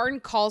 Martin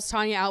calls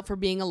Tanya out for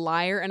being a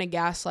liar and a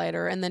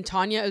gaslighter. And then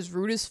Tanya is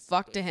rude as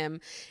fuck to him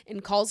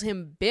and calls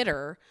him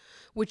bitter,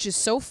 which is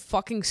so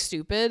fucking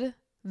stupid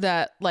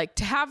that, like,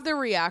 to have the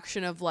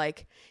reaction of,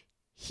 like,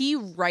 he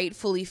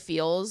rightfully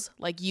feels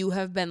like you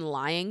have been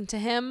lying to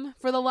him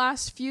for the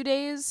last few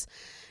days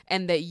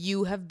and that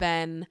you have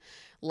been,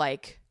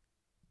 like,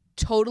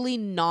 totally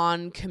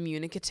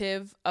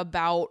non-communicative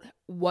about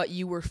what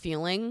you were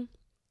feeling,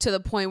 to the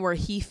point where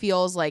he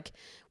feels like,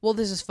 well,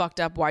 this is fucked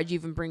up. Why'd you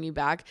even bring me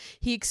back?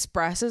 He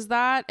expresses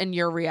that, and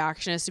your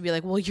reaction is to be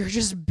like, well, you're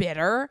just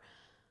bitter.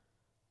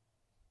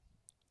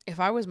 If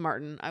I was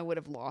Martin, I would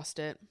have lost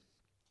it.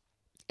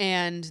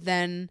 And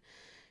then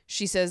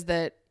she says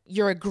that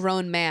you're a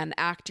grown man,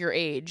 act your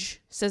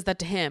age. Says that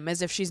to him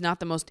as if she's not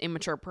the most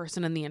immature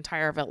person in the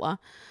entire villa.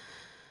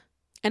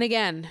 And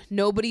again,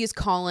 nobody is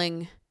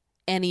calling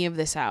any of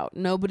this out.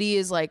 Nobody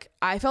is like,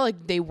 I felt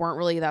like they weren't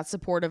really that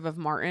supportive of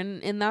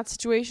Martin in that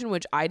situation,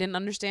 which I didn't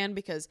understand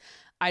because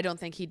I don't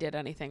think he did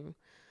anything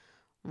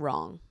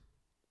wrong.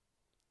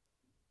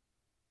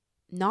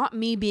 Not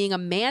me being a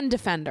man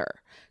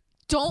defender.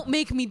 Don't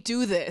make me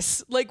do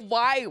this. Like,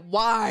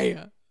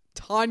 why?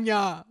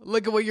 Tanya,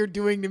 look at what you're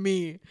doing to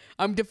me.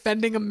 I'm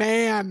defending a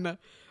man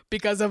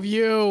because of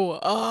you.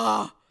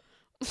 Ugh.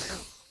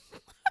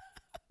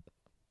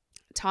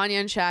 Tanya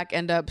and Shaq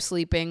end up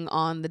sleeping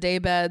on the day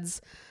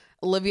beds.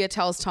 Olivia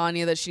tells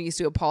Tanya that she needs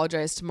to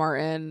apologize to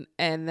Martin,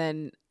 and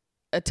then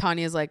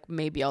Tanya's like,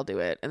 maybe I'll do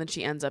it. And then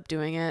she ends up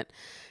doing it.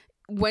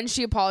 When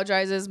she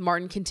apologizes,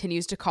 Martin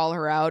continues to call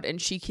her out, and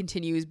she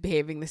continues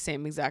behaving the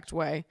same exact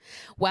way.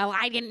 Well,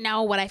 I didn't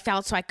know what I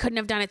felt, so I couldn't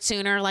have done it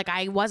sooner. Like,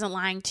 I wasn't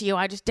lying to you.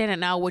 I just didn't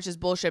know, which is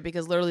bullshit,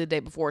 because literally the day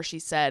before she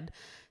said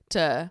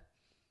to,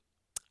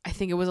 I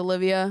think it was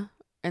Olivia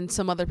and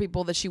some other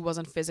people, that she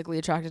wasn't physically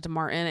attracted to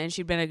Martin, and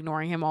she'd been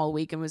ignoring him all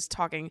week and was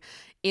talking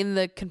in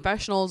the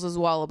confessionals as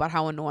well about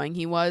how annoying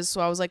he was.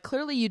 So I was like,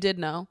 clearly you did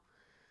know,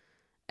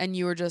 and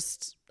you were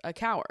just a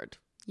coward.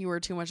 You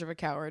were too much of a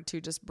coward to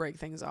just break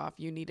things off.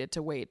 You needed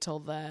to wait till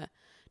the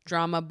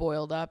drama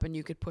boiled up and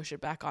you could push it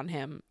back on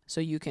him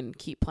so you can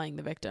keep playing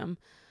the victim.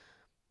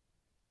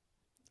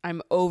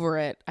 I'm over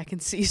it. I can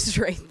see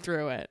straight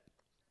through it.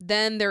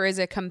 Then there is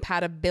a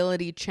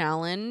compatibility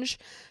challenge.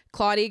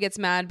 Claudia gets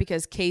mad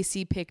because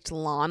Casey picked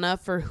Lana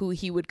for who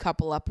he would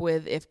couple up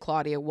with if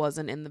Claudia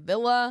wasn't in the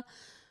villa.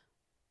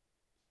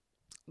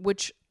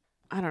 Which,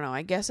 I don't know.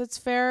 I guess it's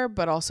fair,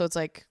 but also it's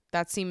like,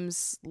 that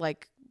seems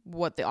like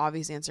what the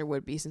obvious answer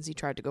would be, since he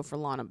tried to go for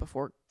Lana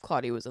before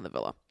Claudia was in the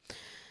villa.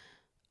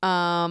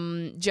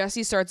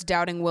 Jesse starts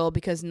doubting Will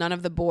because none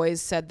of the boys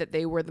said that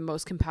they were the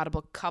most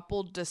compatible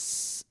couple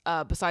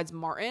besides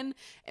Martin.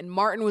 And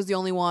Martin was the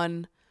only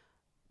one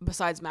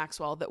besides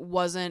Maxwell that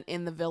wasn't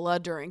in the villa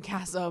during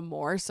Casa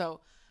Amor.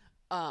 So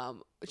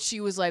she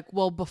was like,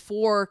 well,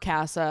 before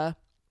Casa,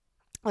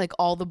 like,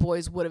 all the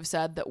boys would have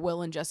said that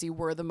Will and Jesse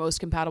were the most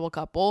compatible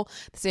couple,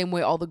 the same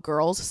way all the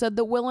girls said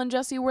that Will and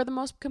Jesse were the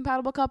most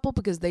compatible couple,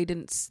 because they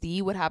didn't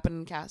see what happened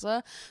in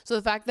Casa. So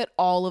the fact that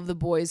all of the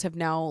boys have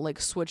now, like,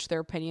 switched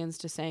their opinions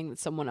to saying that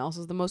someone else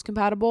is the most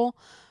compatible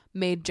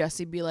made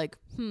Jesse be like,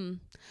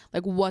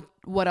 like,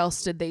 what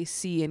else did they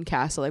see in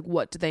Casa? Like,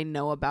 what do they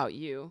know about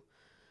you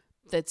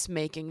that's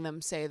making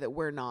them say that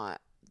we're not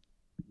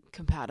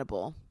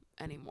compatible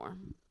anymore?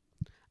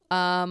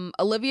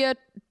 Olivia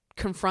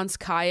confronts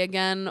Kai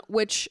again,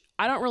 which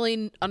I don't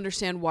really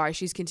understand why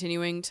she's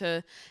continuing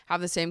to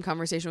have the same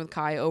conversation with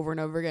Kai over and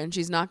over again.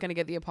 She's not going to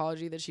get the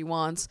apology that she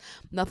wants.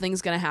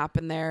 Nothing's going to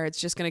happen there. It's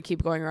just going to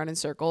keep going around in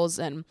circles.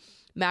 And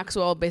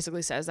Maxwell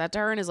basically says that to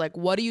her and is like,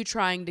 what are you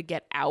trying to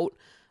get out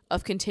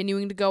of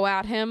continuing to go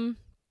at him.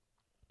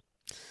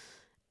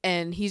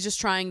 And he's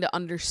just trying to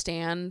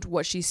understand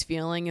what she's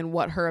feeling and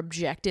what her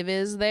objective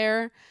is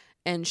there.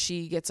 And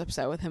she gets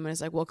upset with him and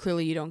is like, well,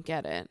 clearly you don't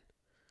get it.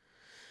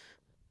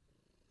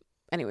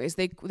 Anyways,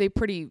 they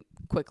pretty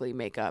quickly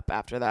make up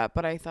after that.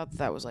 But I thought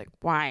that was like,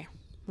 why?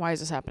 Why is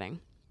this happening?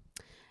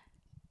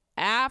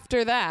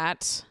 After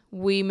that,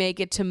 we make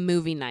it to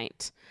movie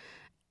night.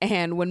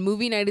 And when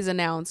movie night is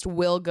announced,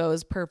 Will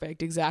goes,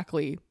 perfect,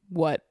 exactly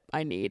what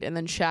I need. And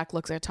then Shaq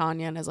looks at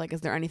Tanya and is like,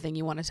 is there anything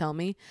you want to tell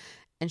me?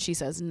 And she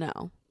says,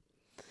 no.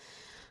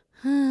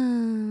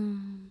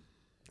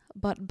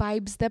 But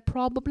babes, there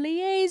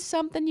probably is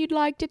something you'd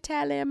like to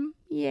tell him.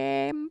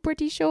 Yeah, I'm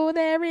pretty sure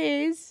there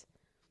is.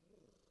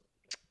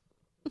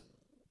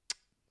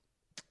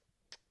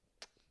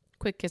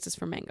 Quick kisses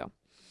for Mango.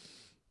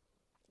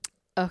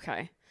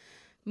 Okay.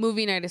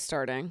 Movie night is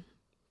starting.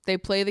 They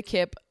play the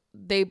clip.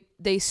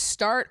 They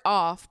start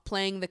off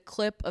playing the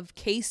clip of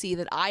Casey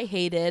that I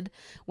hated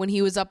when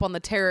he was up on the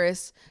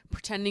terrace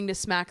pretending to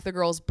smack the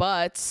girls'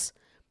 butts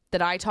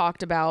that I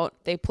talked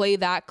about. They play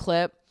that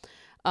clip.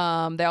 They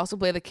also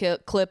play the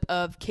clip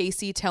of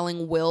Casey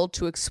telling Will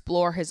to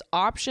explore his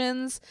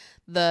options,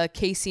 the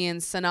Casey and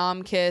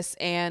Sanam kiss,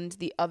 and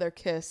the other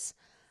kiss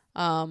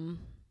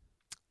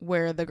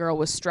where the girl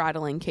was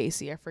straddling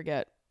Casey. I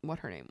forget what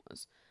her name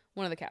was.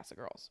 One of the cast of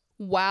girls.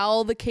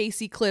 While the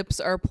Casey clips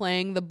are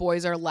playing, the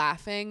boys are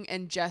laughing,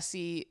 and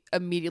Jesse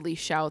immediately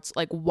shouts,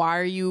 like, why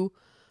are you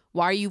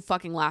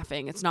fucking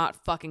laughing? It's not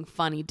fucking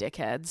funny,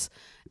 dickheads.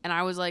 And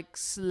I was like,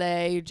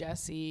 slay,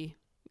 Jesse.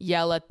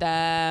 Yell at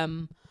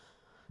them.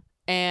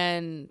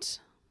 And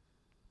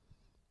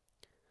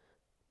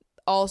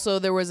also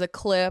there was a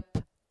clip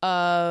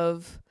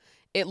of,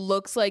 it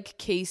looks like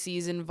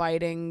Casey's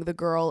inviting the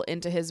girl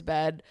into his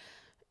bed.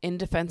 In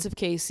defense of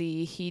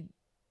Casey, he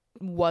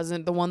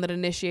wasn't the one that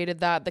initiated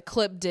that. The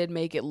clip did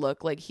make it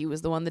look like he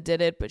was the one that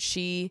did it, but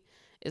she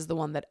is the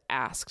one that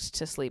asked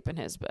to sleep in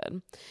his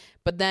bed.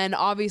 But then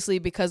obviously,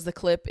 because the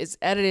clip is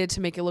edited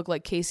to make it look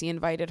like Casey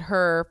invited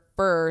her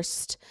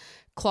first,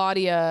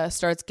 Claudia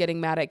starts getting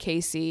mad at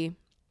Casey,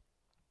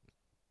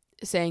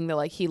 saying that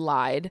like he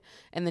lied,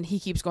 and then he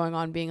keeps going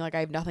on being like,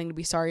 I have nothing to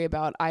be sorry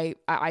about.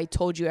 I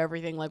told you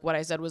everything, like what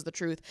I said was the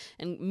truth.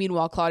 And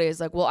meanwhile, Claudia is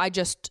like, well, I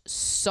just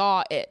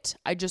saw it.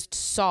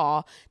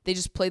 They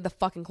just played the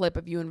fucking clip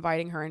of you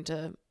inviting her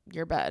into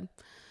your bed.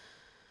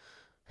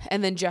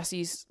 And then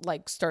Jesse's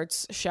like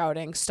starts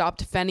shouting, stop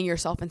defending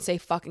yourself and say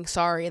fucking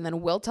sorry. And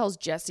then Will tells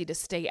Jesse to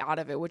stay out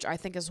of it, which I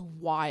think is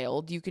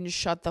wild. You can just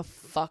shut the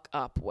fuck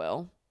up,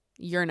 Will.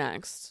 You're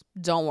next.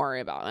 Don't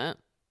worry about it.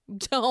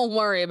 Don't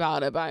worry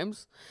about it,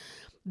 babes.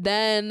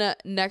 Then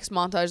next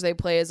montage they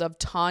play is of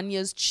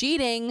Tanya's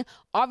cheating,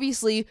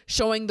 obviously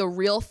showing the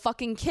real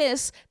fucking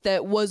kiss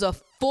that was a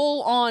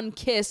full-on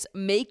kiss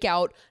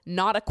makeout,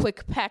 not a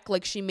quick peck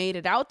like she made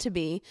it out to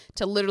be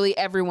to literally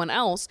everyone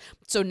else.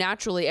 So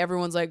naturally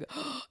everyone's like,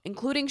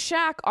 including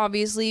Shaq,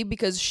 obviously,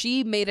 because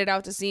she made it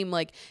out to seem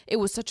like it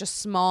was such a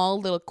small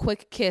little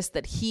quick kiss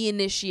that he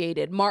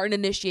initiated. Martin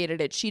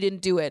initiated it. She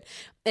didn't do it.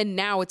 And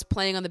now it's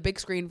playing on the big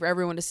screen for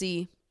everyone to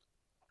see.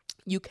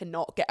 You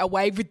cannot get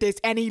away with this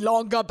any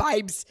longer,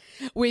 babes.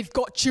 We've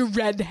got you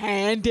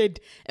red-handed.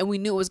 And we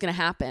knew it was going to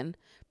happen.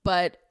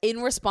 But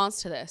in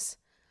response to this,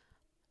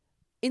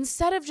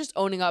 instead of just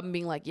owning up and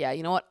being like, yeah,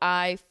 you know what?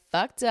 I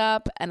fucked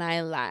up and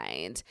I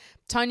lied.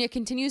 Tanya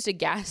continues to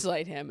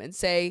gaslight him and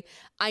say,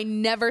 I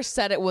never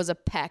said it was a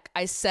peck.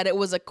 I said it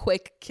was a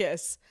quick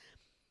kiss.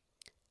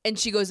 And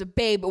she goes,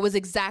 babe, it was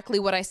exactly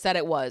what I said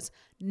it was.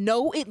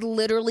 No, it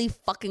literally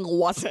fucking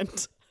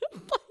wasn't.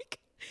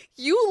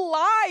 You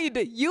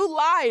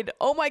lied.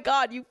 Oh my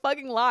God, you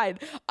fucking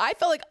lied. I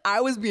felt like I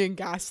was being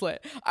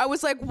gaslit. I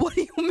was like, what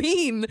do you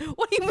mean?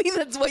 What do you mean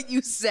that's what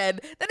you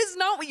said? That is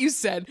not what you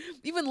said.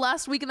 Even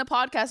last week in the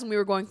podcast when we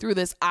were going through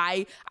this,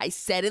 I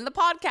said in the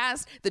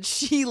podcast that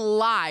she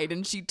lied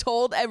and she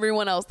told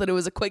everyone else that it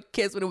was a quick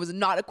kiss when it was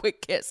not a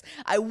quick kiss.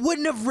 I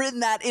wouldn't have written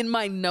that in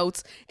my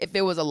notes if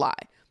it was a lie.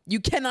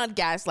 You cannot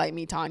gaslight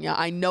me, Tanya.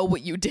 I know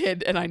what you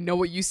did and I know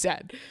what you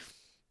said.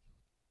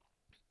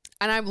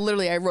 And I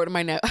wrote in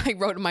my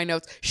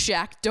notes,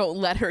 Shaq, don't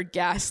let her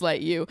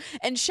gaslight you.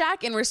 And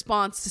Shaq, in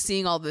response to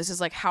seeing all this, is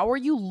like, how are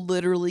you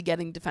literally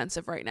getting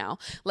defensive right now?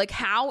 Like,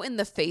 how in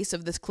the face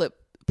of this clip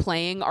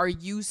playing are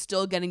you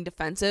still getting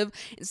defensive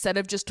instead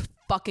of just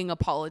fucking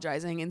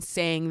apologizing and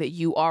saying that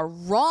you are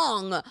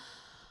wrong?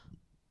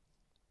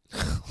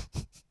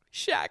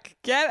 Shaq,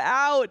 get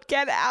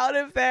out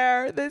of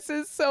there. This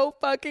is so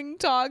fucking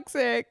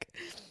toxic.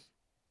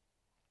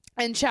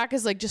 And Shaq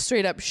is like, just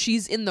straight up,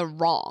 she's in the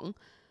wrong.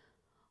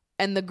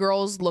 And the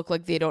girls look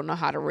like they don't know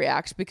how to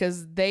react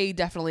because they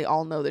definitely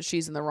all know that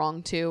she's in the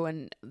wrong too.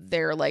 And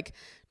they're like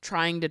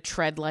trying to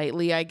tread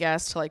lightly, I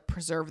guess, to like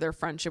preserve their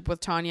friendship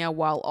with Tanya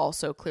while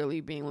also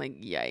clearly being like,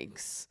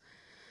 yikes.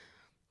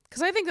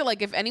 Because I think that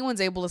like if anyone's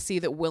able to see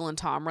that Will and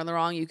Tom are in the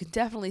wrong, you can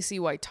definitely see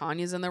why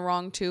Tanya's in the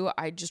wrong too.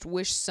 I just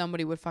wish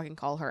somebody would fucking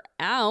call her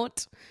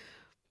out.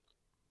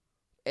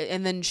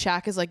 And then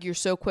Shaq is like, you're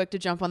so quick to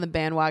jump on the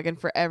bandwagon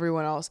for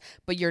everyone else,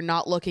 but you're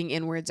not looking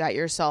inwards at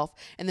yourself.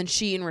 And then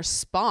she, in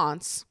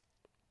response,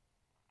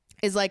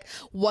 is like,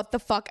 what the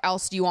fuck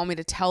else do you want me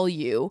to tell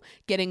you?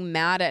 Getting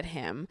mad at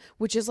him,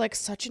 which is like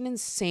such an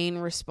insane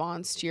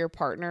response to your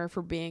partner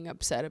for being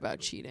upset about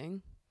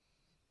cheating.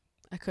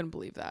 I couldn't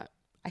believe that.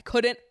 I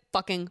couldn't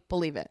fucking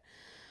believe it.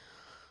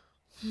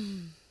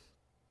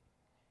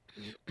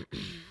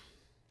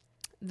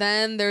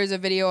 Then there's a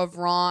video of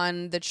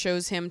Ron that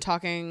shows him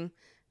talking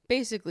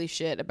basically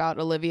shit about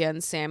Olivia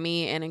and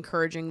Sammy and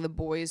encouraging the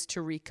boys to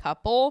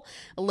recouple.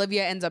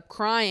 Olivia ends up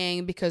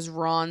crying because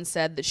Ron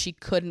said that she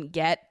couldn't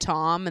get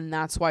Tom and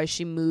that's why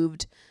she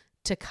moved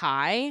to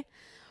Kai.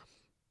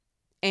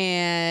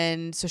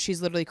 And so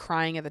she's literally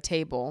crying at the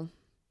table.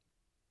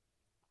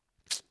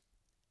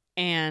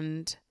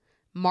 And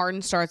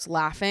Martin starts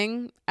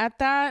laughing at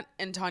that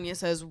and Tanya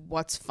says,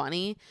 "What's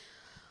funny?"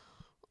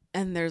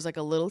 And there's like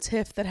a little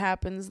tiff that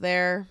happens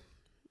there.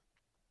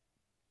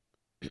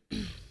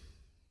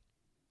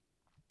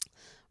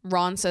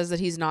 Ron says that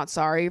he's not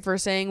sorry for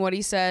saying what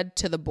he said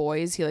to the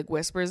boys. He like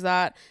whispers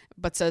that,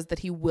 but says that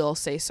he will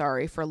say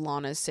sorry for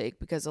Lana's sake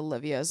because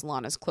Olivia is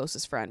Lana's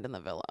closest friend in the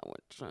villa,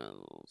 which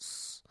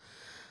is...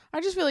 I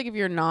just feel like if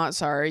you're not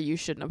sorry, you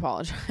shouldn't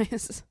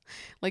apologize.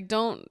 Like,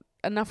 don't...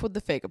 Enough with the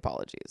fake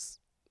apologies.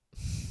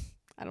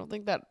 I don't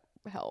think that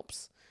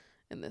helps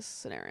in this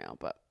scenario,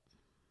 but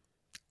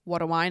what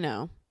do I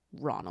know,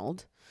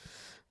 Ronald?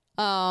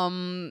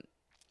 Then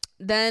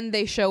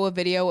they show a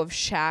video of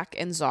Shaq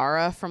and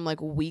Zara from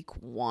like week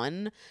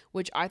 1,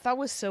 which I thought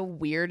was so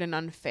weird and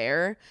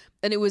unfair.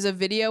 And it was a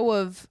video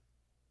of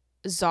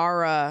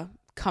Zara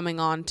coming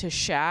on to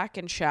Shaq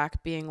and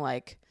Shaq being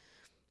like,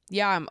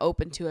 yeah, I'm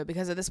open to it,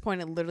 because at this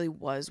point it literally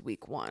was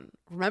week 1.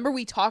 Remember,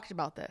 we talked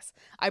about this.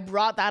 I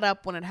brought that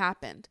up when it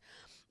happened.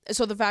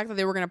 So the fact that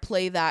they were going to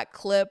play that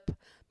clip,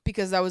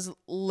 because that was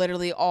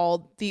literally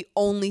the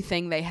only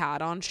thing they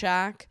had on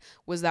Shaq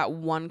was that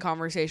one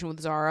conversation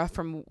with Zara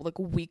from like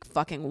week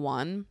fucking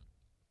 1.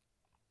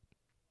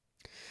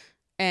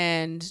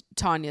 And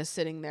Tanya's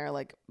sitting there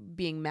like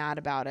being mad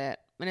about it.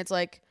 And it's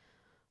like,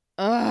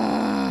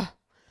 ugh.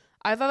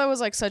 I thought that was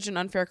like such an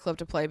unfair clip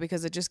to play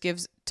because it just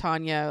gives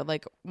Tanya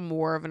like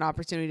more of an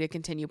opportunity to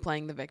continue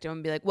playing the victim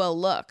and be like, well,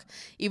 look,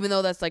 even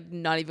though that's like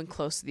not even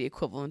close to the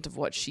equivalent of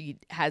what she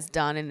has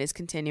done and is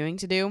continuing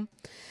to do.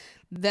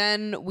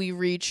 Then we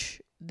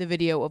reach the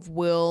video of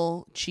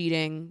Will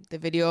cheating, the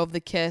video of the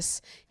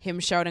kiss, him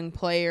shouting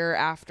player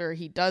after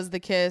he does the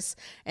kiss.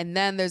 And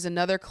then there's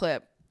another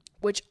clip,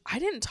 which I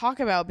didn't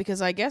talk about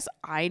because I guess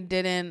I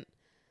didn't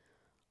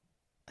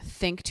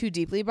think too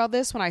deeply about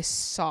this when I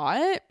saw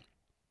it.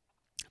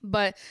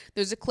 But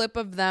there's a clip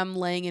of them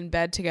laying in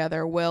bed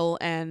together, Will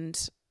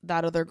and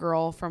that other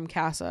girl from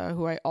Casa,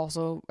 who I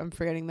also am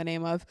forgetting the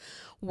name of,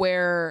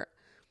 where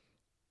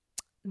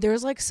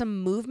there's like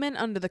some movement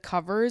under the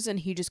covers and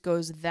he just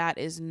goes, "That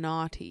is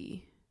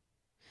naughty."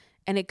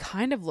 And it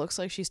kind of looks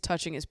like she's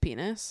touching his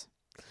penis.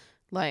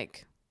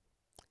 Like,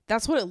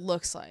 that's what it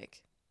looks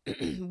like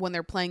when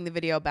they're playing the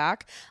video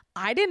back.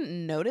 I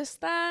didn't notice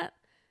that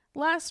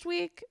last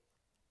week.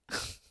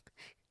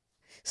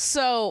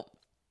 So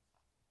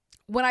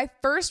when I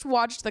first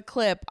watched the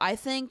clip, I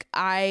think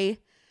I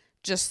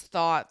just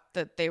thought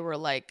that they were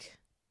like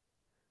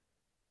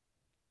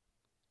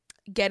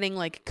getting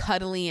like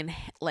cuddly and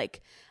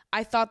like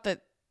I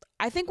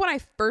think when I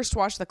first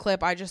watched the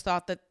clip, I just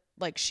thought that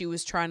like she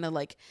was trying to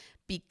like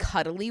be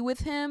cuddly with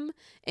him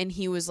and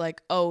he was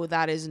like, "Oh,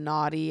 that is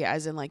naughty,"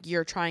 as in like,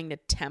 you're trying to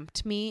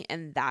tempt me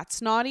and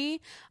that's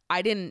naughty.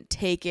 I didn't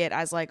take it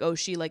as like, oh,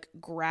 she like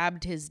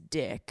grabbed his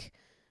dick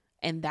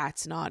and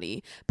that's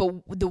naughty.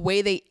 But the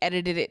way they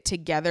edited it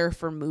together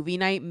for movie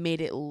night made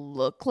it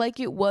look like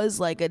it was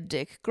like a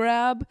dick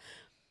grab,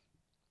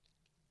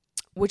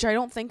 which I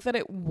don't think that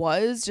it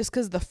was, just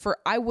because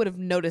I would have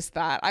noticed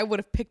that. I would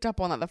have picked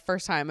up on that the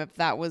first time if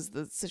that was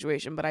the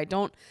situation, but I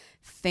don't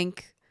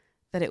think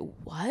that it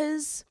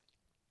was.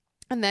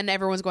 And then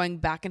everyone's going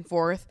back and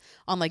forth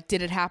on like,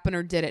 did it happen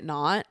or did it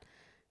not?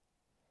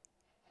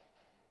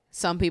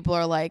 Some people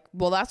are like,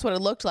 well, that's what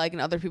it looked like.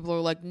 And other people are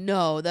like,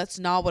 no, that's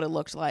not what it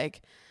looked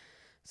like.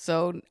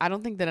 So I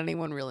don't think that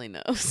anyone really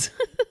knows.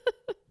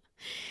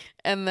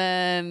 And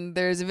then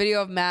there's a video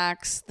of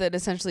Max that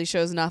essentially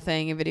shows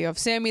nothing. A video of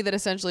Sammy that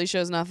essentially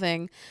shows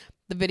nothing.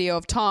 The video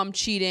of Tom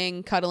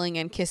cheating, cuddling,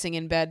 and kissing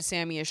in bed.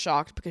 Sammy is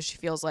shocked because she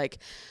feels like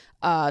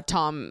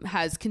Tom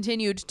has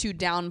continued to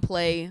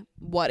downplay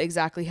what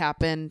exactly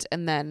happened.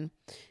 And then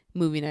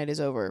movie night is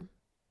over.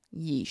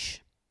 Yeesh.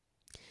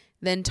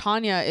 Then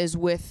Tanya is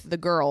with the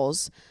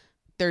girls.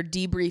 They're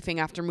debriefing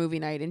after movie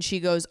night. And she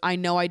goes, "I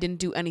know I didn't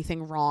do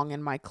anything wrong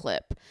in my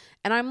clip."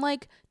 And I'm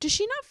like, does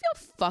she not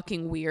feel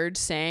fucking weird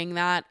saying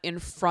that in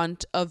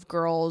front of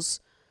girls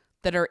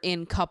that are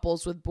in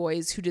couples with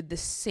boys who did the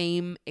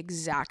same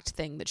exact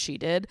thing that she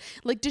did?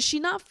 Like, does she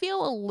not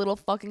feel a little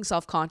fucking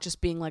self-conscious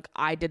being like,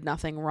 I did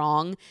nothing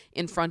wrong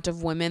in front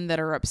of women that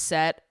are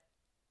upset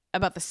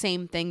about the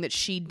same thing that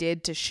she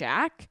did to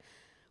Shaq?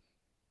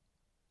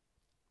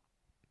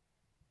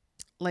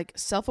 like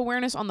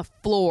self-awareness on the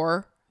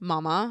floor,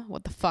 mama.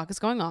 What the fuck is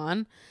going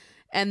on?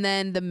 And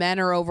then the men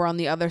are over on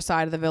the other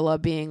side of the villa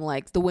being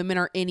like, the women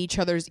are in each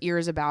other's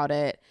ears about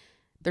it.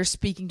 They're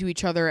speaking to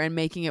each other and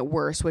making it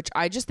worse, which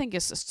I just think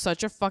is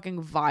such a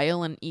fucking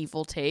vile and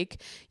evil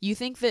take. You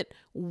think that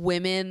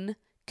women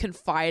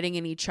confiding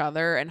in each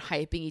other and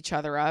hyping each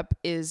other up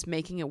is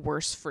making it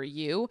worse for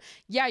you?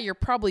 Yeah, you're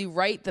probably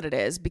right that it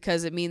is,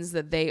 because it means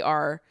that they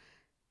are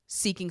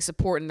seeking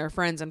support in their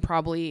friends and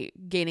probably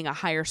gaining a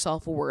higher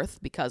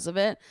self-worth because of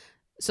it.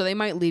 So they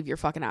might leave your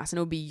fucking ass, and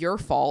it would be your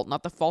fault,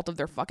 not the fault of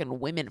their fucking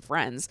women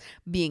friends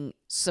being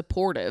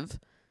supportive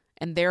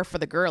and there for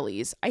the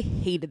girlies. I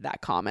hated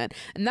that comment.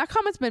 And that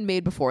comment's been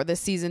made before this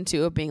season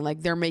too, of being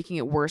like, they're making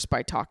it worse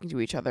by talking to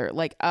each other.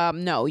 Like,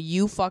 no,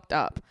 you fucked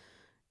up.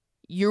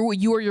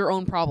 You are your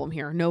own problem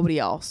here, nobody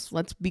else.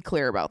 Let's be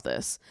clear about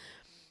this.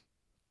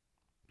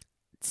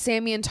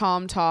 Sammy and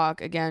Tom talk.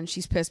 Again,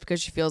 she's pissed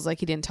because she feels like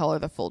he didn't tell her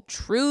the full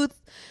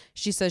truth.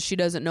 She says she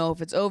doesn't know if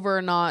it's over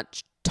or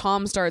not.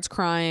 Tom starts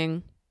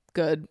crying.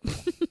 Good.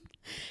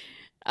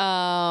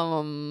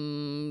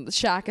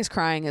 Shaq is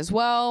crying as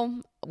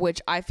well,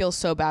 which I feel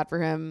so bad for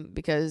him,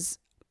 because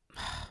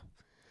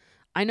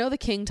I know the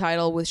king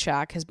title with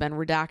Shaq has been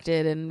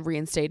redacted and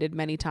reinstated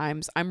many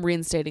times. I'm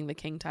reinstating the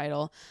king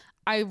title.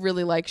 I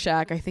really like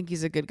Shaq. I think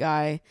he's a good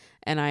guy,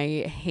 and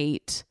I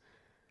hate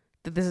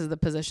that this is the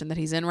position that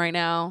he's in right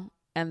now,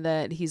 and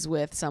that he's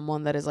with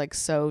someone that is like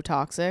so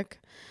toxic.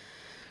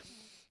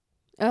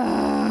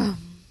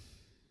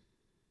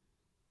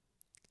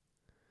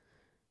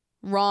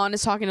 Ron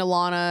is talking to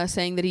Lana,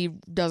 saying that he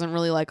doesn't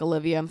really like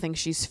Olivia and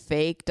thinks she's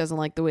fake, doesn't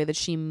like the way that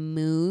she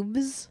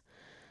moves.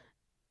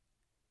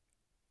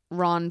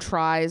 Ron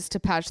tries to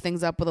patch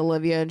things up with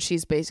Olivia, and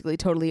she's basically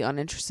totally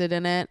uninterested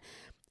in it,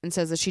 and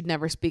says that she'd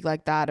never speak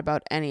like that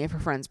about any of her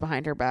friends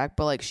behind her back,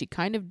 but like she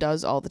kind of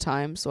does all the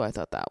time, so I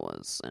thought that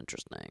was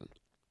interesting.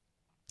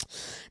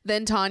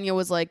 Then Tanya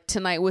was like,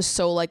 tonight was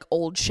so like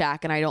old Shaq,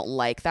 and I don't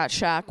like that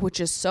Shaq,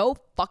 which is so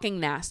fucking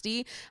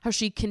nasty, how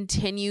she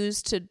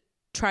continues to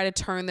try to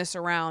turn this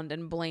around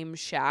and blame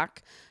Shaq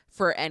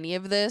for any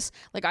of this.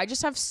 Like, I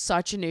just have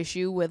such an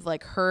issue with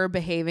like her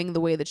behaving the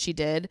way that she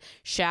did,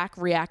 Shaq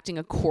reacting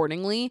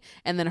accordingly,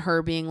 and then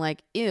her being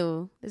like,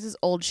 ew, this is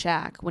old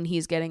Shaq, when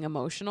he's getting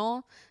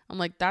emotional. I'm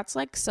like, that's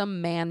like some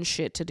man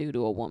shit to do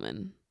to a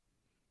woman.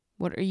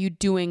 What are you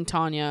doing,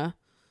 Tanya?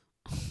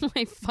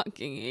 I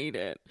fucking hate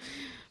it.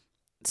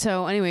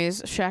 So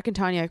anyways, Shaq and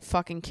Tanya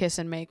fucking kiss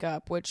and make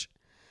up, which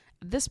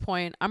at this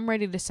point, I'm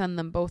ready to send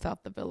them both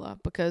out the villa,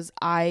 because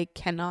I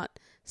cannot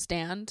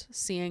stand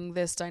seeing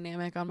this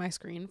dynamic on my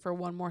screen for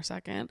one more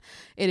second.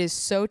 It is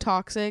so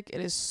toxic.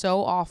 It is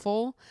so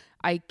awful.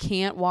 I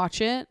can't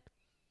watch it.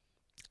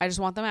 I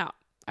just want them out.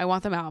 I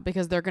want them out,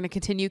 because they're going to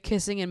continue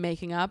kissing and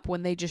making up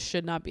when they just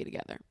should not be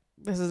together.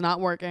 This is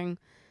not working.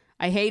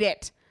 I hate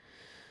it.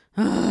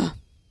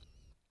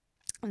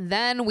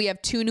 Then we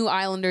have two new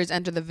islanders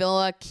enter the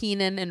villa,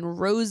 Keenan and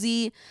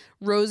Rosie.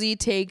 Rosie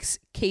takes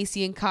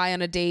Casey and Kai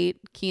on a date.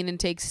 Keenan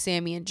takes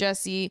Sammy and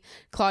Jesse.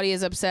 Claudia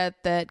is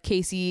upset that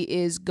Casey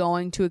is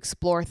going to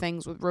explore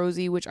things with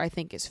Rosie, which I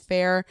think is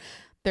fair.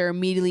 There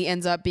immediately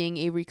ends up being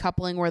a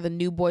recoupling where the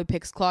new boy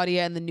picks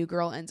Claudia and the new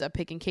girl ends up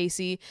picking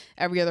Casey.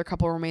 Every other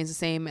couple remains the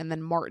same, and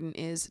then Martin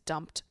is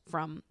dumped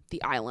from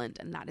the island,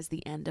 and that is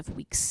the end of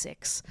week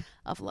 6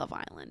 of Love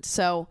Island.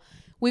 So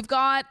we've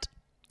got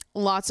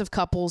lots of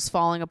couples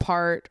falling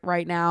apart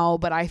right now,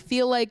 but I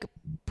feel like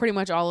pretty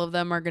much all of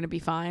them are going to be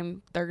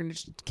fine. They're going to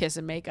just kiss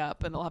and make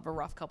up, and they'll have a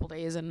rough couple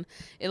days, and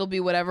it'll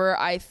be whatever.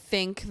 I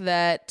think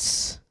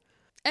that,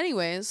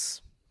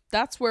 anyways,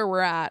 that's where we're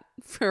at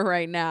for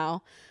right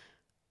now.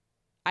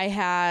 I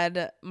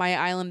had my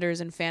Islanders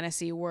in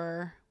fantasy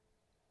were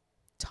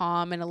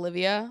Tom and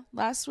Olivia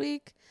last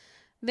week.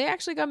 They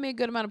actually got me a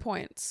good amount of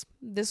points.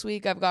 This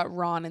week I've got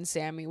Ron and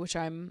Sammy, which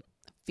I'm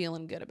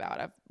feeling good about.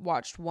 I've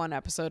watched one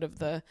episode of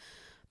the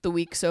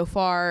week so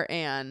far,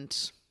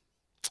 and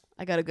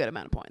I got a good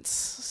amount of points.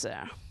 So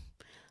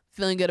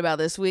feeling good about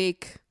this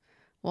week.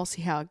 We'll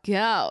see how it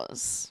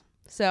goes.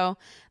 So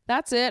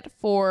that's it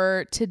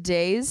for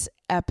today's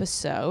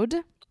episode.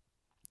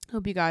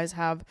 Hope you guys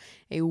have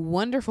a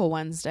wonderful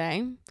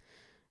Wednesday,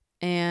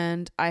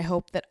 and I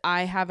hope that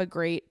I have a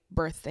great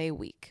birthday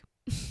week.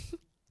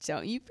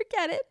 Don't you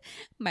forget it.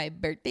 My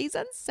birthday's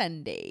on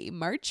Sunday,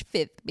 March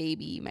 5th,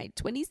 baby. My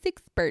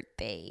 26th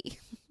birthday.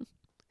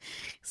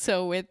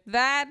 So with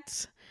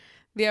that,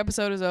 the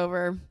episode is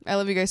over. I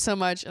love you guys so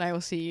much, and I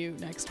will see you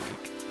next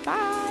week.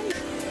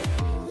 Bye.